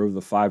dressed, and drove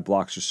the 5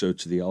 blocks or so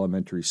to the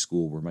elementary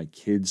school where my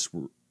kids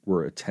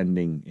were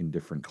attending in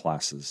different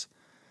classes.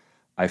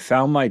 I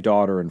found my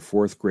daughter in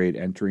 4th grade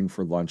entering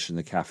for lunch in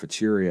the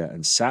cafeteria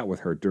and sat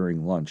with her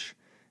during lunch,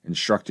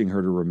 instructing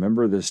her to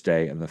remember this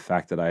day and the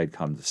fact that I had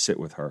come to sit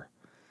with her.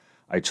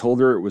 I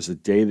told her it was a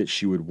day that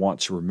she would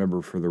want to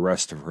remember for the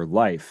rest of her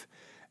life,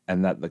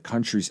 and that the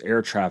country's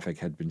air traffic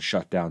had been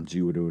shut down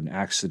due to an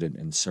accident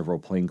and several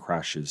plane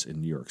crashes in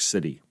New York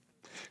City.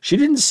 She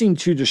didn't seem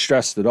too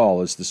distressed at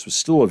all, as this was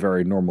still a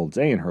very normal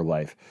day in her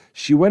life.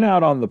 She went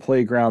out on the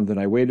playground, and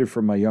I waited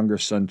for my younger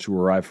son to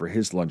arrive for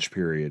his lunch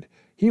period.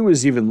 He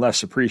was even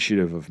less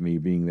appreciative of me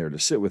being there to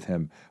sit with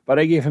him, but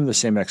I gave him the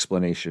same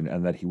explanation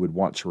and that he would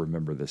want to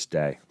remember this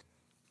day.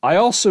 I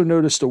also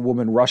noticed a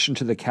woman rush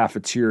into the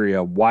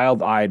cafeteria,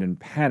 wild-eyed and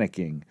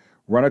panicking,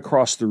 run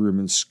across the room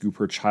and scoop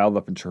her child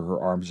up into her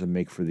arms and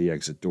make for the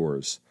exit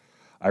doors.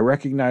 I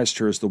recognized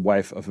her as the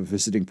wife of a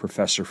visiting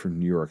professor from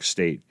New York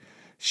State.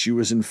 She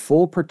was in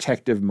full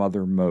protective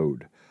mother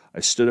mode. I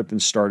stood up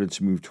and started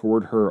to move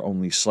toward her,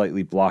 only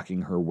slightly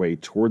blocking her way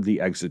toward the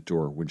exit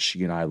door when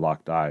she and I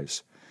locked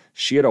eyes.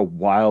 She had a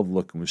wild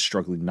look and was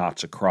struggling not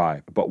to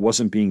cry, but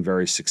wasn't being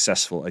very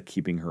successful at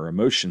keeping her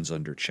emotions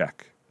under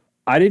check.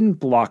 I didn't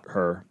block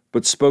her,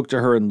 but spoke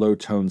to her in low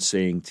tones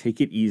saying, "Take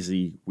it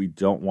easy, we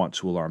don't want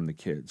to alarm the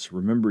kids.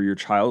 Remember, your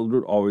child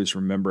would always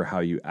remember how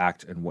you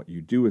act and what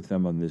you do with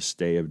them on this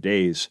day of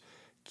days.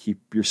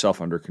 Keep yourself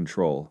under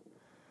control."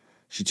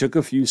 She took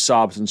a few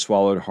sobs and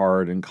swallowed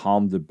hard and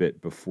calmed a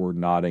bit before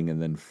nodding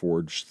and then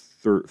forged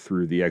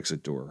through the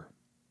exit door.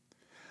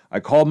 I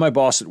called my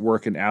boss at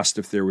work and asked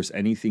if there was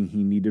anything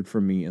he needed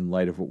from me in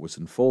light of what was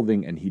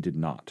unfolding, and he did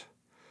not.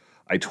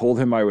 I told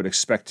him I would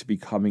expect to be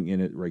coming in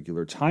at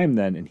regular time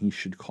then, and he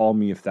should call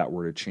me if that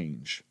were to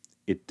change.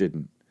 It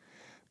didn't.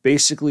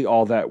 Basically,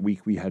 all that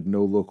week we had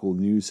no local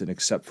news, and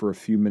except for a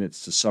few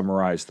minutes to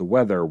summarize the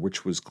weather,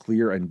 which was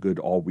clear and good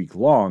all week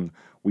long,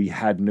 we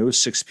had no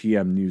 6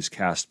 p.m.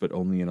 newscast, but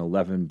only an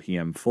 11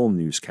 p.m. full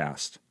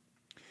newscast.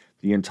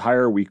 The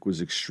entire week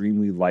was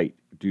extremely light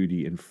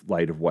duty in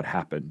light of what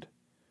happened.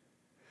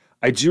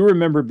 I do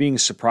remember being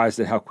surprised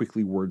at how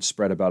quickly word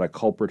spread about a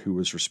culprit who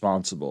was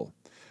responsible.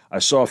 I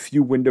saw a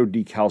few window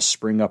decals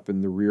spring up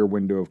in the rear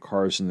window of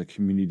cars in the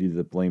community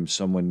that blamed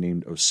someone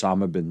named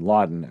Osama bin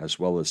Laden, as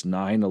well as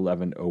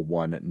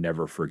 9/11/01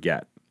 Never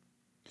Forget.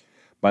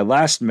 My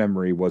last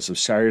memory was of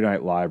Saturday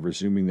Night Live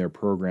resuming their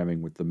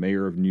programming with the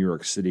mayor of New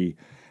York City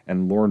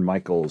and Lorne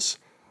Michaels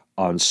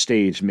on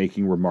stage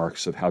making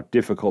remarks of how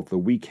difficult the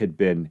week had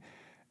been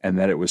and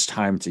that it was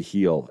time to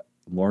heal.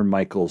 Lorne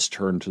Michaels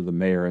turned to the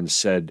mayor and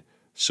said,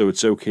 "So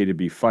it's okay to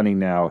be funny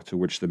now," to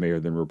which the mayor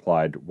then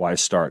replied, "Why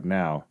start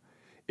now?"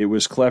 It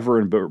was clever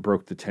and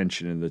broke the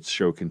tension, and the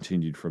show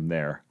continued from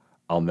there.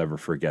 I'll never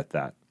forget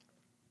that.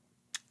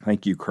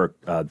 Thank you, Kirk.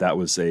 That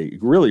was a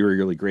really,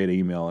 really great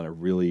email and a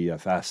really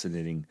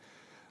fascinating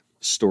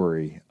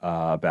story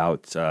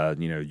about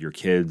your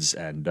kids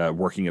and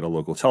working at a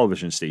local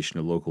television station,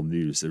 a local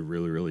news. They're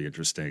really, really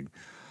interesting.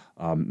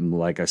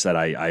 Like I said,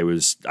 I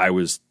was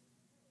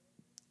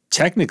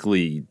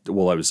technically, I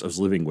was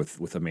living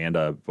with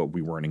Amanda, but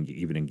we weren't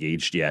even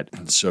engaged yet.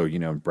 And so,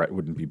 Brett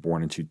wouldn't be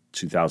born in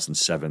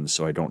 2007,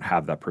 so I don't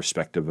have that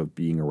perspective of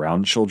being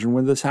around children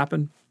when this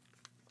happened.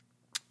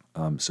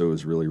 So it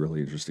was really,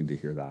 really interesting to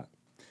hear that.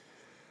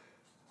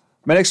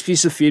 My next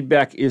piece of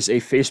feedback is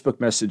a Facebook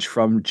message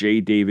from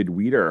J. David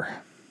Weeder,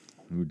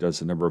 who does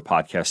a number of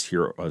podcasts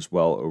here as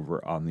well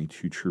over on the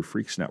Two True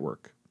Freaks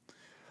Network.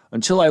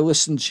 Until I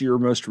listened to your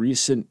most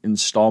recent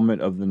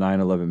installment of the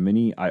 9/11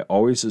 mini, I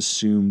always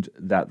assumed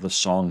that the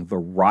song The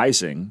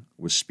Rising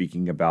was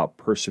speaking about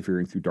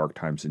persevering through dark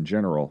times in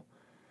general.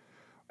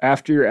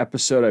 After your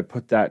episode, I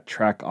put that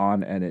track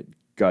on and it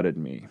gutted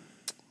me.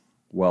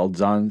 Well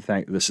done.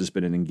 This has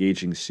been an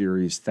engaging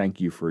series. Thank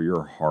you for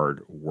your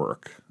hard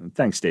work. And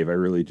thanks, Dave. I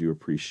really do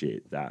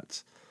appreciate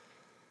that.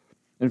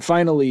 And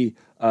finally,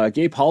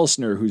 Gabe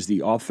Hollisner, who's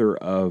the author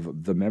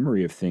of The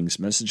Memory of Things,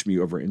 messaged me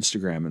over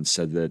Instagram and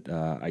said that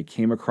I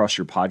came across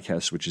your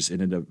podcast, which is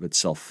in and of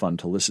itself fun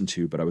to listen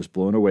to, but I was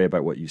blown away by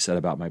what you said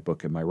about my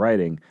book and my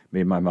writing.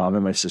 Made my mom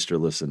and my sister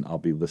listen. I'll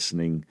be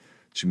listening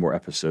to more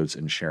episodes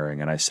and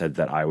sharing. And I said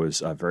that I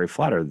was very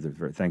flattered.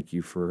 Thank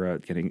you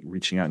for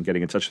reaching out and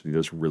getting in touch with me. That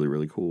was really,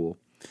 really cool.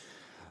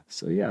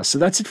 So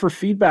that's it for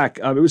feedback.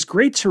 It was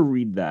great to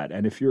read that.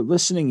 And if you're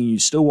listening and you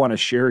still want to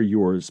share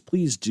yours,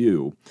 please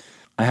do.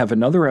 I have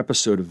another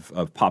episode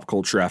of Pop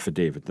Culture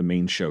Affidavit, the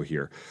main show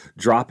here,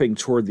 dropping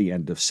toward the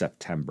end of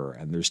September,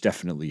 and there's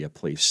definitely a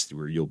place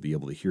where you'll be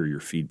able to hear your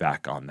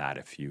feedback on that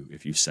if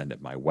you send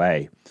it my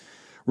way.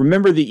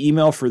 Remember, the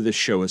email for this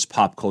show is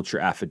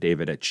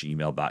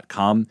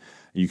popcultureaffidavit@gmail.com.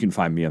 You can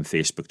find me on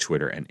Facebook,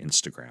 Twitter, and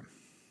Instagram.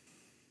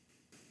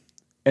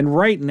 And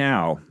right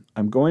now,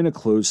 I'm going to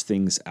close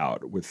things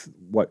out with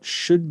what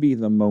should be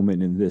the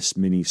moment in this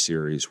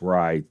mini-series where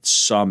I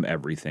sum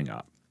everything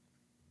up.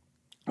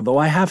 Although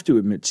I have to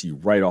admit to you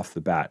right off the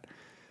bat,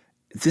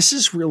 this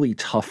is really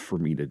tough for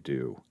me to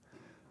do.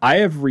 I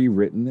have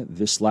rewritten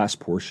this last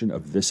portion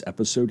of this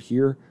episode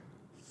here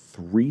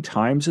 3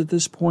 times at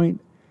this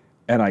point,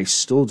 and I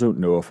still don't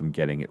know if I'm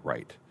getting it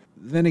right.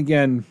 Then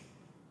again,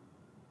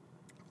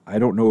 I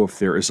don't know if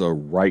there is a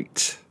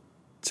right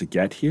to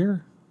get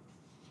here.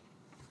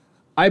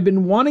 I've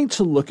been wanting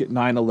to look at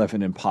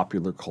 9/11 in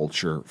popular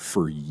culture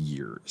for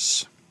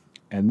years,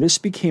 and this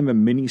became a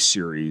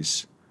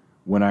mini-series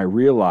when I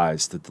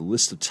realized that the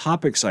list of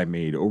topics I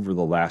made over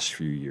the last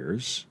few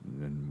years,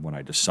 and when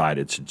I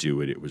decided to do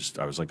it,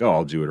 I was like,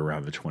 I'll do it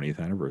around the 20th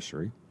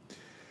anniversary.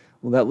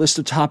 Well, that list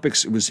of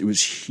topics, it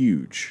was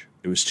huge.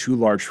 It was too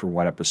large for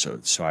one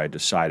episode, so I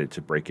decided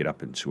to break it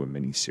up into a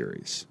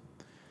mini-series.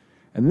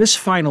 And this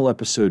final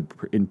episode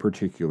in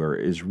particular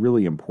is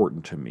really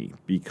important to me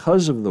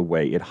because of the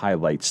way it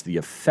highlights the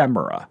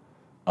ephemera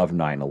of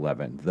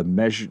 9/11, the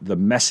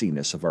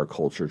messiness of our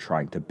culture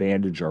trying to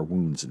bandage our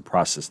wounds and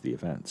process the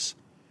events.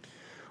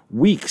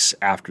 Weeks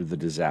after the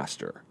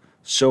disaster,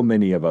 so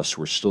many of us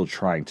were still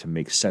trying to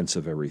make sense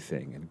of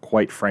everything, and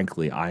quite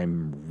frankly,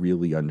 I'm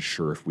really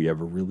unsure if we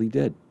ever really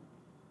did.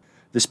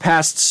 This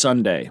past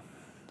Sunday,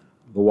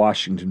 the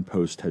Washington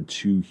Post had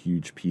 2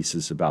 huge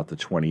pieces about the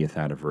 20th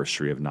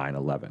anniversary of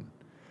 9/11.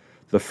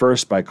 The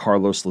first, by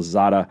Carlos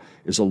Lozada,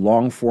 is a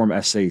long-form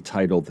essay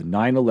titled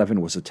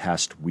 9/11 Was a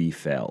Test We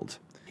Failed.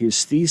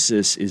 His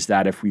thesis is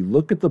that if we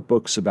look at the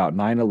books about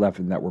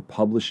 9/11 that were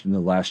published in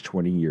the last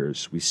 20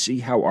 years, we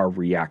see how our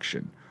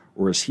reaction,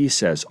 or as he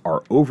says,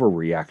 our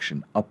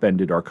overreaction,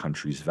 upended our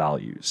country's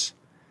values.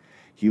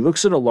 He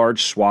looks at a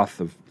large swath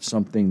of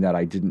something that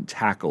I didn't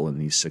tackle in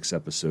these 6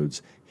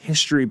 episodes: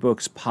 history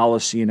books,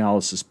 policy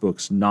analysis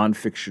books,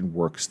 nonfiction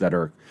works that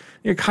are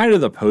kind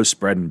of the Post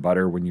bread and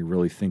butter when you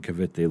really think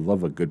of it. They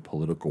love a good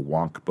political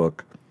wonk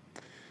book.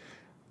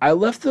 I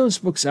left those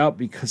books out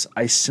because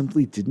I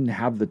simply didn't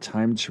have the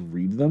time to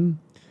read them.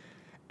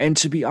 And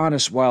to be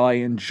honest, while I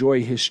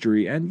enjoy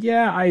history, and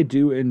I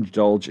do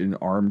indulge in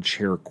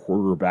armchair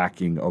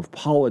quarterbacking of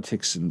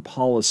politics and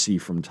policy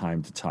from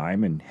time to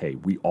time, and hey,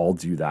 we all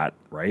do that,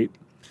 right?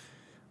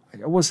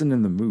 I wasn't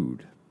in the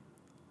mood.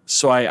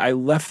 So I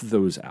left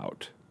those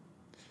out.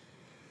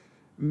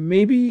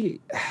 Maybe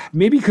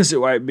because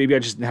maybe I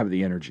just didn't have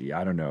the energy.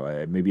 I don't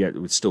know. Maybe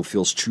it still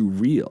feels too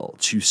real,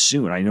 too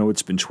soon. I know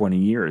it's been 20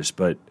 years,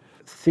 but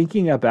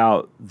thinking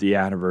about the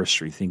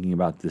anniversary, thinking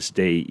about this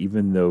day,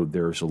 even though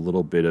there's a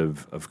little bit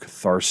of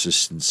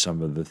catharsis in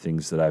some of the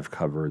things that I've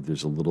covered,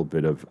 there's a little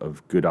bit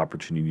of good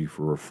opportunity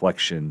for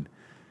reflection.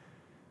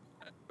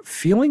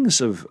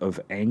 Feelings of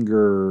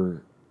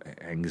anger,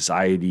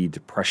 anxiety,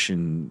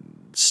 depression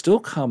still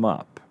come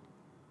up.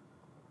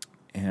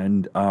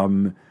 And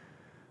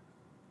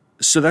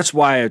so that's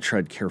why I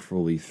tread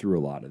carefully through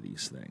a lot of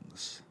these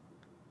things.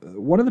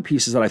 One of the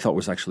pieces that I thought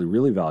was actually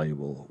really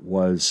valuable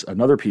was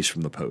another piece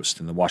from the Post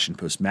in the Washington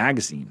Post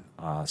magazine,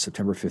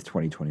 September 5th,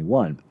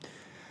 2021.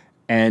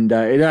 And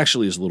it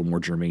actually is a little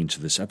more germane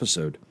to this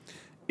episode.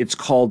 It's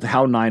called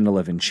How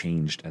 9/11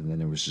 Changed, and then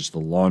there was just a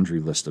laundry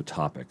list of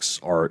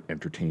topics: art,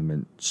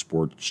 entertainment,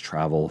 sports,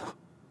 travel,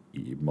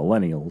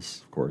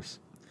 millennials, of course.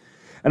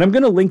 And I'm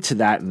going to link to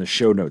that in the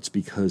show notes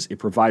because it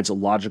provides a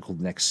logical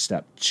next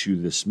step to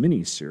this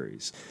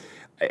mini-series.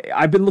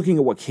 I've been looking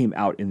at what came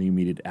out in the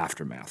immediate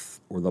aftermath,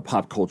 or the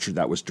pop culture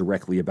that was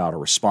directly about or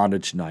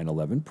responded to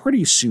 9/11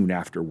 pretty soon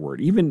afterward,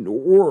 even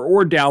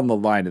or down the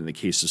line in the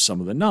case of some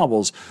of the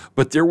novels,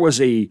 but there was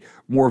a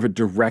more of a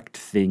direct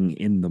thing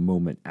in the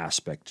moment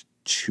aspect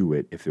to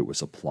it if it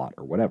was a plot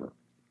or whatever.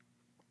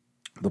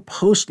 The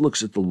Post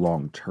looks at the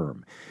long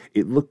term.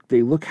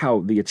 They look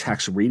how the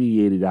attacks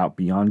radiated out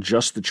beyond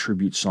just the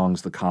tribute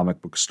songs, the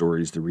comic book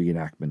stories, the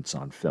reenactments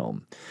on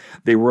film.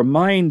 They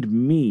remind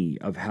me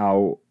of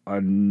how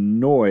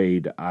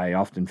annoyed I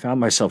often found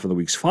myself in the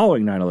weeks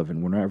following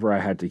 9/11 whenever I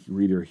had to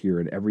read or hear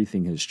an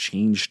everything has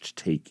changed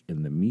take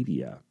in the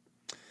media.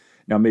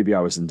 Now, maybe I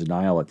was in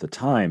denial at the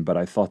time, but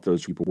I thought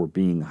those people were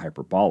being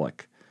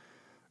hyperbolic.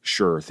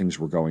 Sure, things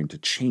were going to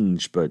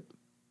change, but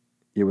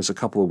it was a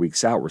couple of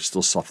weeks out. We're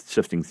still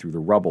sifting through the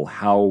rubble.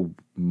 How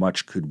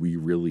much could we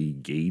really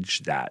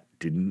gauge that?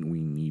 Didn't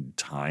we need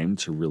time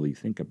to really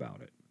think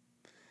about it?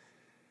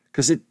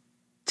 Because it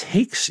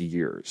takes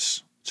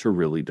years to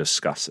really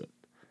discuss it.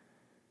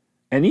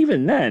 And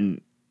even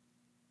then,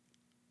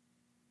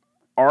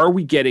 are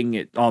we getting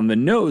it on the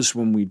nose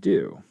when we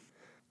do?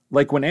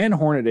 Like when Ann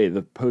Hornaday,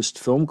 the Post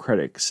film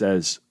critic,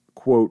 says,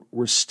 quote,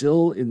 "We're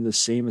still in the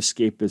same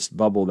escapist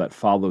bubble that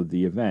followed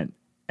the event.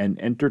 An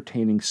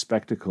entertaining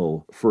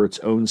spectacle for its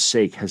own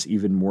sake has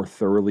even more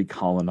thoroughly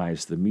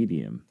colonized the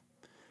medium."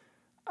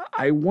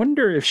 I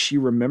wonder if she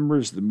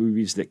remembers the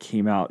movies that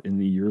came out in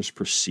the years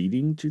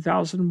preceding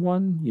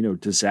 2001,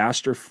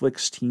 disaster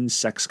flicks, teen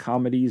sex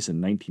comedies, and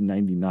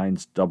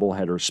 1999's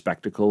doubleheader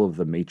spectacle of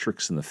The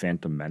Matrix and The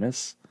Phantom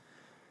Menace.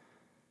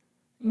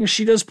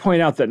 She does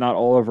point out that not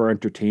all of our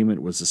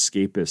entertainment was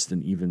escapist,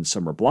 and even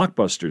summer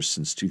blockbusters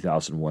since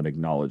 2001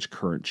 acknowledge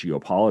current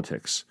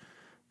geopolitics,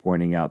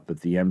 pointing out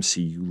that the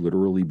MCU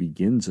literally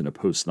begins in a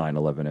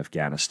post-9/11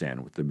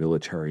 Afghanistan with the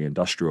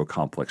military-industrial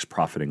complex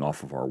profiting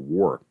off of our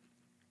war.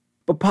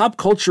 But pop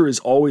culture has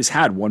always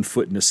had one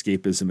foot in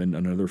escapism and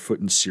another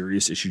foot in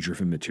serious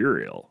issue-driven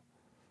material.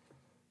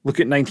 Look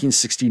at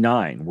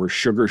 1969, where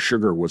Sugar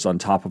Sugar was on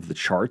top of the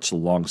charts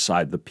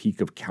alongside the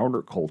peak of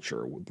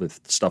counterculture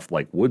with stuff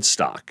like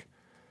Woodstock.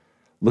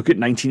 Look at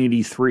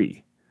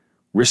 1983.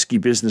 Risky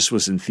Business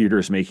was in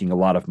theaters making a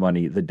lot of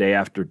money the day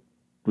after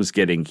was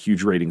getting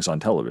huge ratings on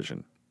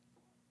television.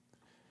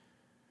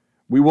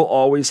 We will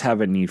always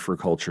have a need for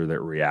culture that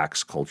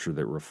reacts, culture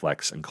that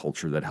reflects, and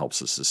culture that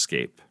helps us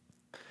escape.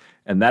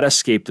 And that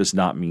escape does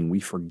not mean we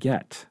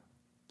forget.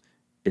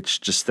 It's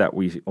just that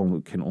we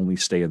can only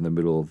stay in the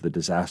middle of the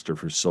disaster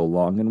for so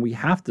long, and we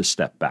have to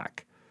step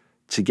back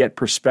to get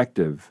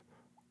perspective,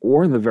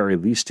 or in the very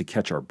least to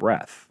catch our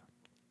breath.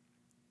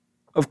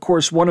 Of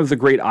course, one of the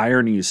great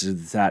ironies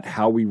is that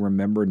how we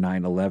remember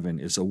 9/11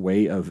 is a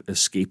way of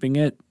escaping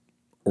it,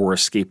 or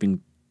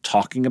escaping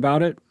talking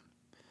about it.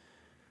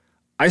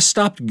 I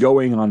stopped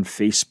going on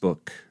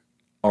Facebook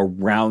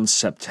around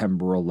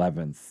September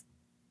 11th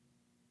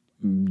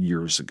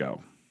years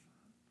ago.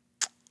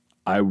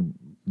 I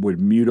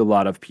would mute a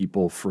lot of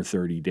people for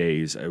 30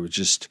 days. I would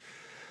just,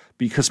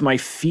 because my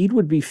feed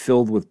would be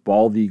filled with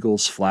bald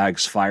eagles,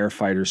 flags,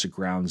 firefighters at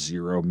ground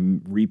zero,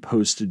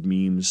 reposted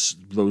memes,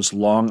 those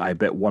long, I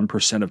bet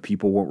 1% of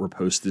people won't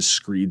repost this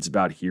screeds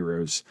about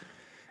heroes.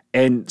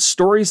 And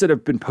stories that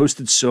have been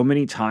posted so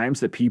many times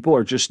that people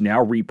are just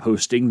now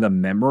reposting the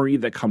memory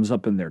that comes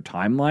up in their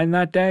timeline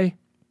that day.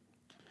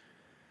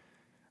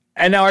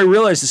 And now I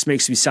realize this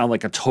makes me sound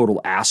like a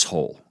total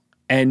asshole.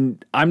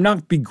 And I'm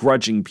not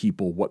begrudging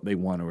people what they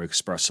want to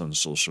express on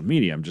social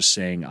media. I'm just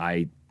saying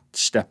I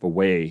step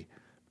away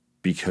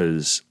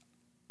because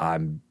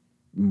I'm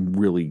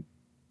really,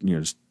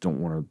 just don't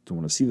want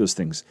to see those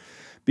things.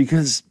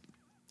 Because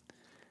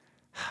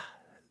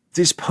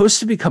they're supposed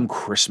to become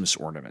Christmas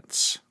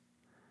ornaments.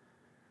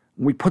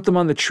 We put them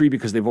on the tree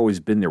because they've always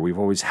been there. We've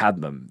always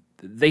had them.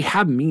 They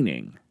have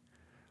meaning.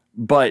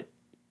 But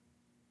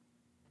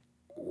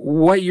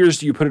what years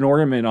do you put an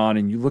ornament on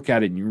and you look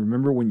at it and you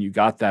remember when you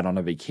got that on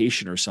a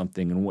vacation or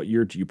something, and what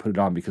year do you put it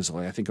on? Because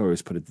I think I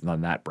always put it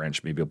on that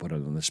branch. Maybe I'll put it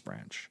on this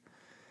branch.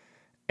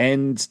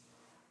 And,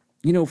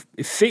 if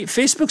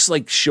Facebook's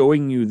like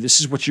showing you this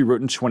is what you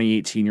wrote in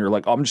 2018, you're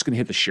like, oh, I'm just going to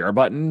hit the share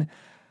button.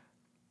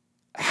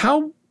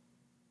 How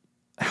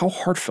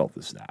heartfelt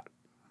is that?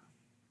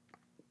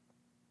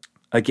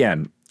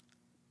 Again,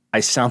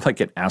 I sound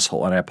like an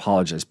asshole and I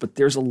apologize, but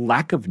there's a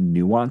lack of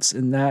nuance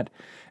in that.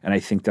 And I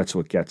think that's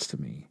what gets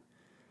to me.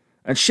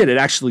 And shit, it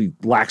actually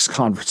lacks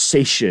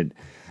conversation,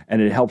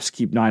 and it helps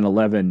keep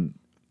 9/11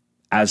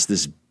 as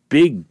this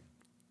big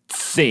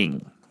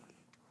thing.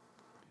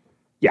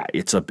 Yeah,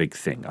 it's a big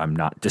thing. I'm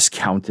not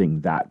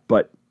discounting that.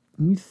 But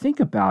when you think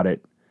about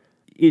it,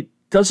 it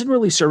doesn't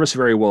really serve us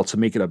very well to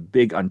make it a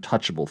big,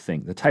 untouchable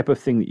thing. The type of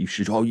thing that you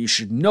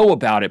should know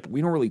about it, but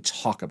we don't really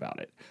talk about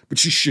it.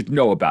 But you should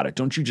know about it.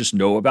 Don't you just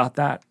know about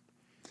that?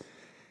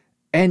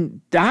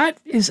 And that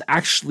is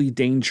actually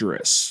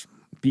dangerous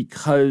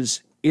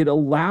because it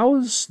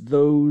allows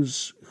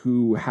those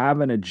who have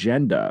an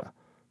agenda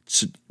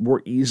to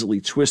more easily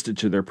twist it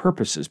to their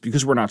purposes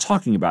because we're not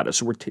talking about it.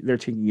 So they're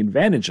taking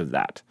advantage of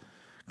that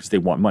because they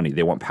want money,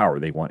 they want power,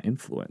 they want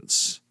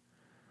influence.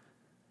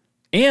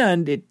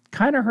 And it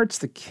kind of hurts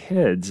the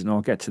kids, and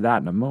I'll get to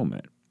that in a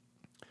moment.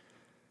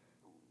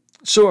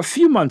 So a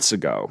few months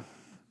ago,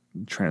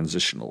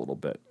 transition a little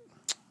bit,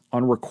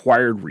 on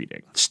required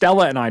reading,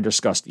 Stella and I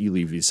discussed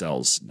Elie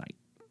Wiesel's Night.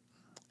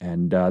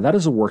 And that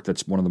is a work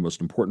that's one of the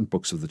most important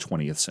books of the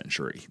 20th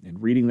century.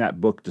 And reading that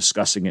book,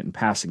 discussing it, and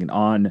passing it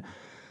on,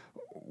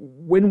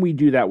 when we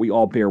do that, we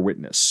all bear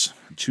witness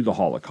to the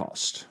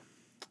Holocaust.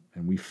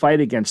 And we fight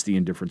against the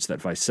indifference that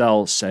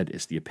Wiesel said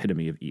is the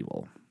epitome of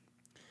evil.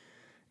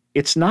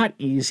 It's not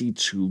easy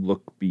to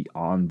look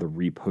beyond the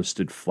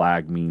reposted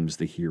flag memes,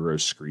 the hero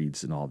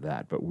screeds, and all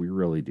that, but we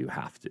really do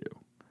have to.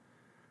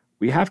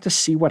 We have to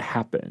see what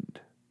happened,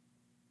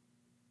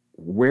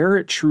 where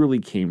it truly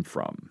came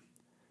from,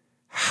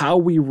 how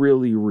we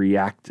really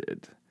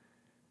reacted,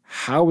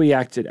 how we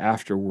acted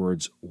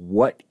afterwards,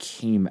 what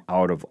came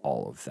out of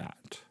all of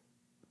that.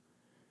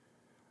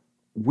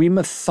 We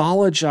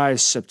mythologize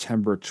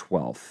September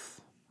 12th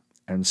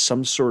and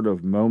some sort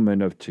of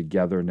moment of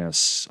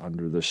togetherness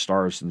under the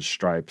stars and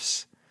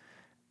stripes,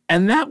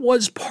 and that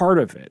was part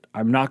of it.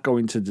 I'm not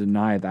going to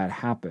deny that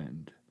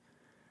happened.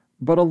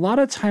 But a lot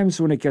of times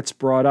when it gets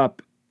brought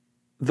up,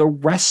 the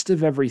rest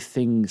of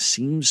everything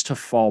seems to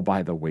fall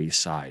by the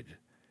wayside,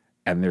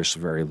 and there's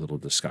very little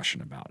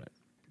discussion about it.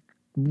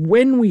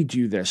 When we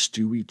do this,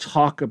 do we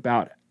talk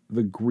about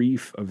the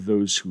grief of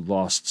those who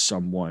lost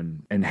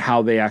someone and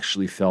how they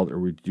actually felt,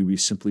 or do we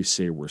simply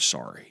say we're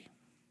sorry?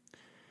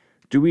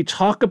 Do we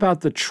talk about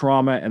the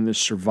trauma and the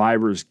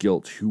survivor's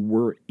guilt who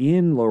were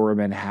in Lower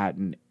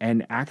Manhattan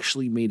and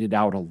actually made it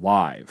out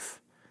alive?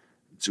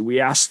 Do we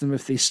ask them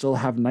if they still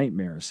have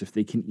nightmares, if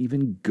they can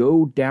even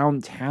go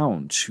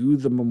downtown to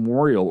the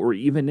memorial or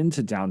even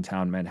into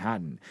downtown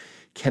Manhattan?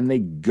 Can they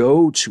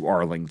go to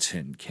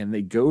Arlington? Can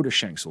they go to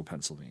Shanksville,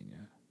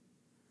 Pennsylvania?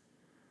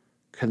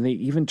 Can they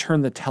even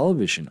turn the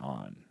television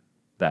on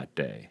that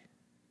day?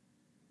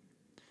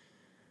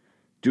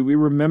 Do we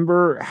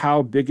remember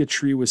how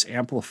bigotry was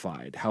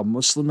amplified, how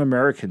Muslim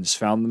Americans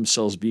found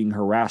themselves being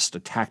harassed,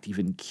 attacked,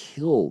 even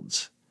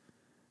killed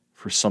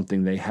for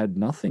something they had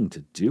nothing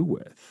to do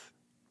with?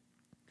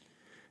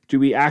 Do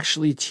we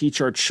actually teach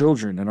our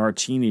children and our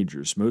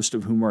teenagers, most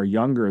of whom are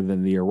younger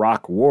than the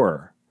Iraq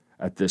War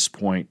at this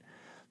point,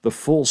 the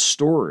full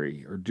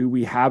story? Or do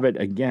we have it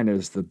again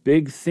as the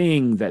big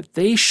thing that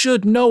they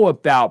should know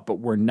about, but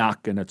we're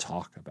not going to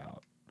talk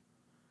about?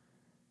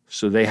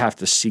 So they have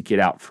to seek it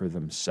out for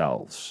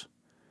themselves.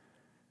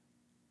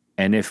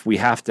 And if we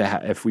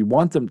if we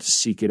want them to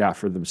seek it out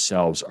for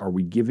themselves, are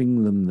we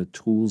giving them the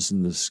tools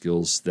and the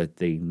skills that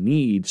they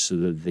need so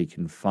that they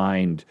can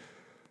find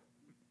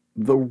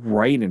the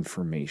right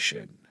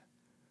information?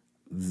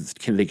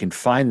 They can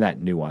find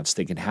that nuance.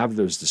 They can have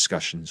those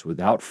discussions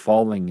without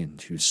falling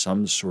into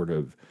some sort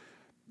of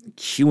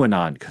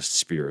QAnon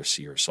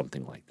conspiracy or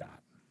something like that.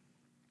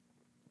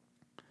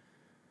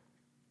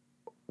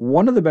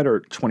 One of the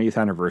better 20th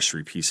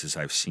anniversary pieces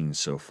I've seen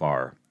so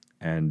far,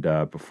 and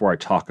before I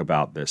talk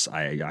about this,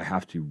 I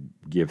have to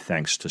give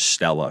thanks to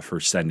Stella for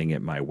sending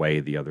it my way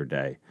the other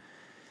day.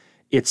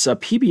 It's a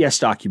PBS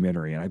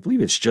documentary, and I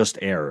believe it's just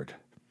aired,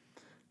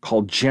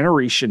 called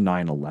Generation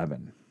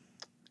 9/11.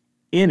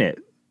 In it,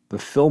 the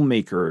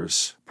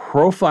filmmakers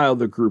profile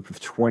the group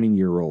of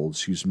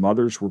 20-year-olds whose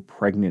mothers were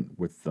pregnant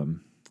with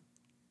them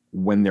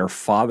when their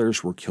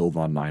fathers were killed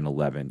on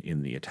 9/11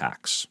 in the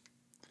attacks.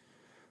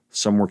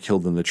 Some were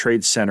killed in the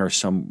Trade Center.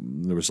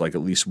 There was like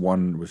at least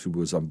one who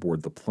was on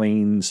board the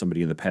plane,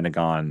 somebody in the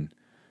Pentagon,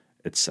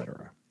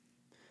 etc.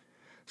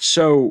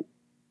 So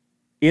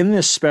in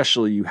this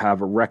special, you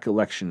have a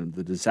recollection of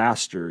the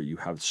disaster, you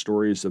have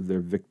stories of their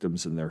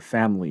victims and their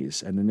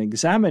families, and an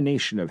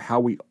examination of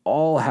how we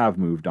all have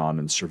moved on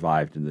and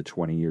survived in the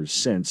 20 years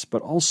since,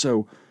 but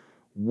also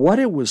what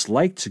it was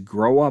like to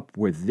grow up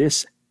with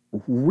this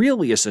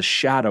really as a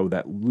shadow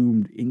that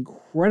loomed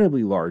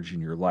incredibly large in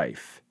your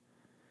life,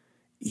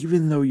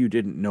 even though you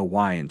didn't know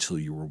why until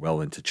you were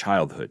well into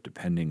childhood,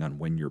 depending on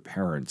when your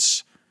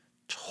parents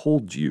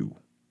told you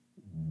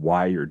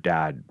why your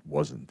dad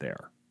wasn't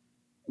there.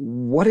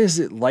 What is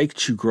it like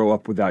to grow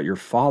up without your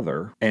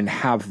father and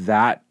have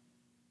that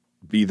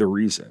be the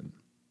reason?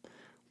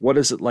 What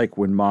is it like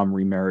when mom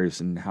remarries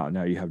and how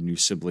now you have new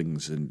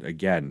siblings, and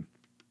again,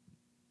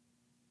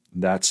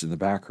 that's in the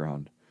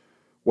background?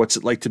 What's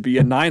it like to be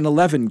a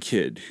 9/11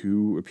 kid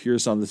who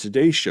appears on the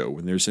Today Show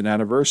when there's an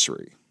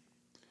anniversary?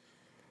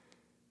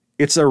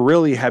 It's a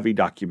really heavy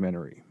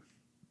documentary.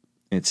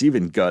 It's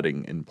even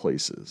gutting in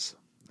places,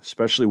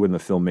 especially when the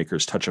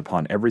filmmakers touch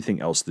upon everything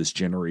else this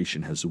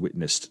generation has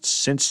witnessed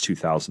since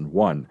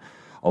 2001,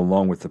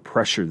 along with the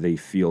pressure they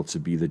feel to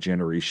be the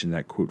generation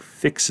that, quote,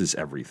 fixes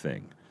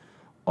everything.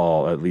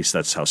 At least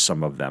that's how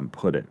some of them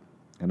put it.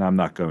 And I'm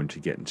not going to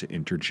get into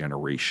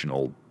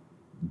intergenerational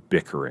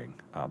bickering.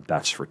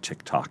 That's for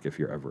TikTok if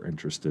you're ever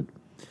interested.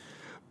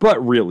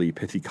 But really,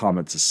 pithy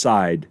comments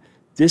aside,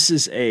 this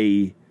is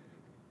a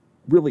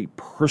really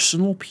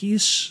personal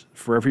piece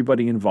for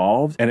everybody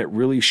involved, and it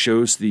really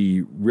shows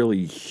the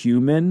really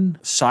human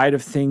side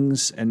of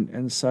things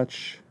and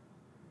such.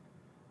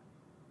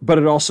 But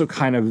it also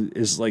kind of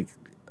is like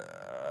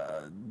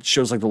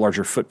shows like the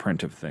larger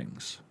footprint of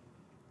things.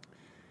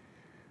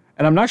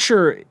 And I'm not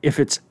sure if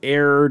it's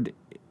aired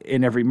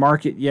in every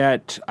market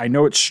yet. I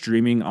know it's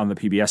streaming on the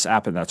PBS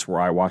app, and that's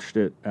where I watched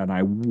it. And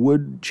I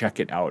would check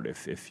it out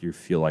if you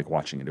feel like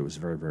watching it. It was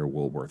very, very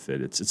well worth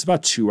it. It's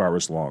about 2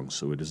 hours long,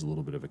 so it is a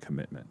little bit of a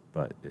commitment,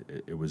 but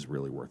it was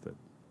really worth it.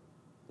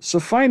 So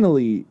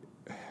finally,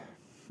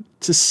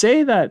 to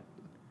say that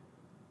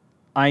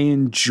I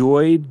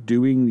enjoyed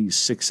doing these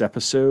 6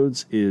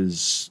 episodes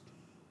is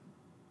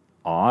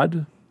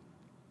odd.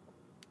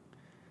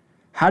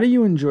 How do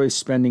you enjoy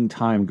spending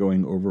time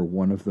going over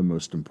one of the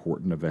most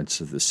important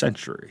events of the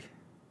century?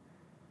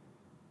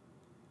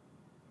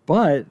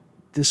 But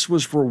this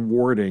was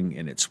rewarding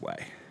in its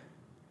way.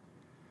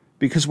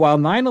 Because while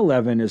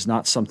 9/11 is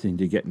not something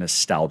to get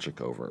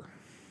nostalgic over,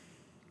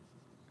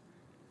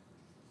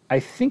 I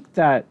think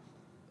that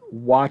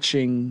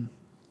watching,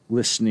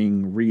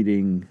 listening,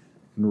 reading,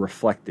 and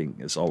reflecting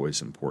is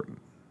always important.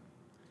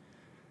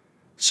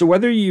 So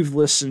whether you've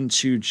listened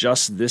to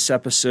just this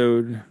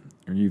episode,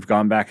 or you've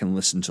gone back and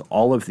listened to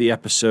all of the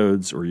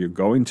episodes, or you're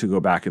going to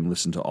go back and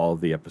listen to all of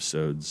the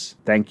episodes,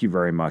 thank you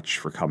very much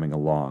for coming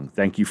along.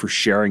 Thank you for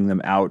sharing them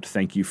out.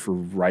 Thank you for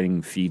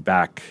writing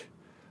feedback.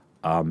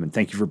 And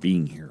thank you for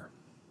being here.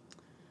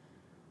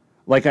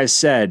 Like I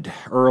said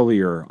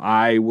earlier,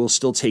 I will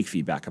still take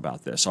feedback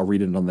about this. I'll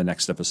read it on the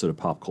next episode of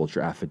Pop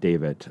Culture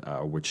Affidavit,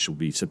 which will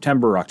be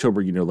September,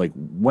 October, like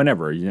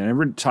whenever.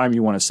 Every time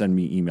you want to send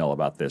me email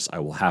about this, I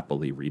will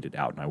happily read it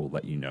out, and I will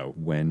let you know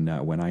when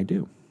I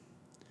do.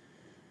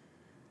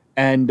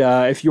 And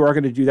if you are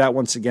going to do that,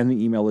 once again,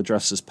 the email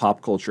address is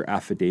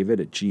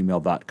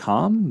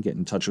popcultureaffidavit@gmail.com. Get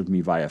in touch with me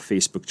via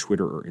Facebook,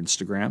 Twitter, or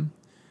Instagram.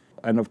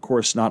 And of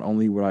course, not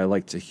only would I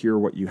like to hear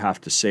what you have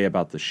to say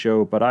about the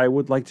show, but I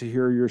would like to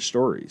hear your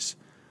stories,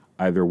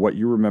 either what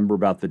you remember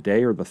about the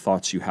day or the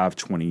thoughts you have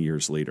 20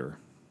 years later.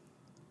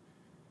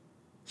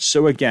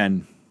 So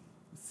again,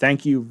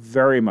 thank you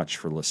very much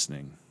for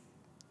listening,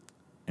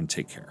 and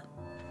take care.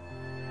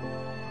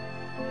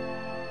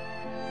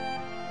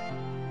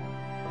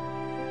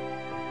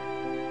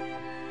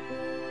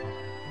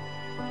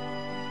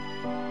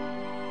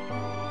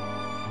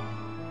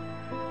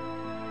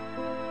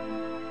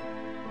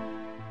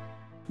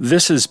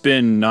 This has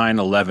been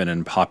 9/11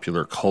 in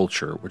Popular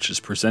Culture, which is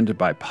presented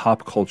by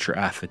Pop Culture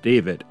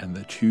Affidavit and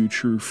the Two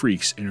True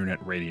Freaks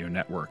Internet Radio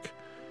Network.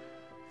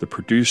 The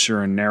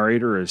producer and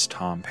narrator is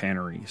Tom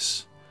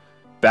Panarese.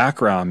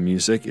 Background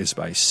music is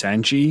by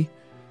Sanji,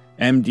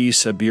 MD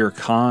Sabir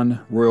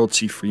Khan,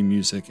 royalty-free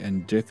music,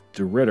 and Dick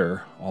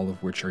DeRitter, all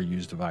of which are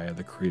used via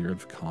the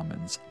Creative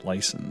Commons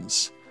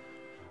license.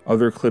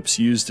 Other clips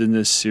used in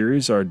this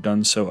series are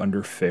done so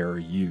under fair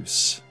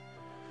use.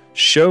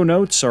 Show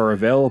notes are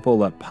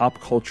available at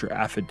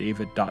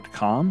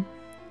popcultureaffidavit.com.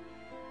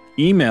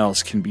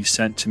 Emails can be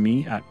sent to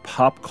me at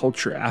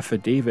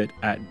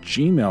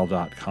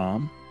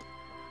popcultureaffidavit@gmail.com.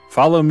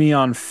 Follow me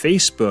on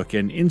Facebook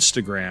and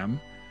Instagram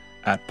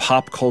at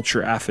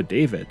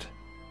popcultureaffidavit,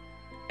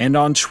 and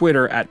on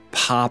Twitter at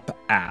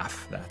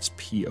popaff. That's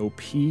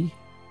POPAFF.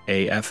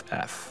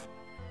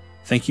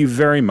 Thank you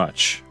very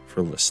much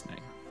for listening.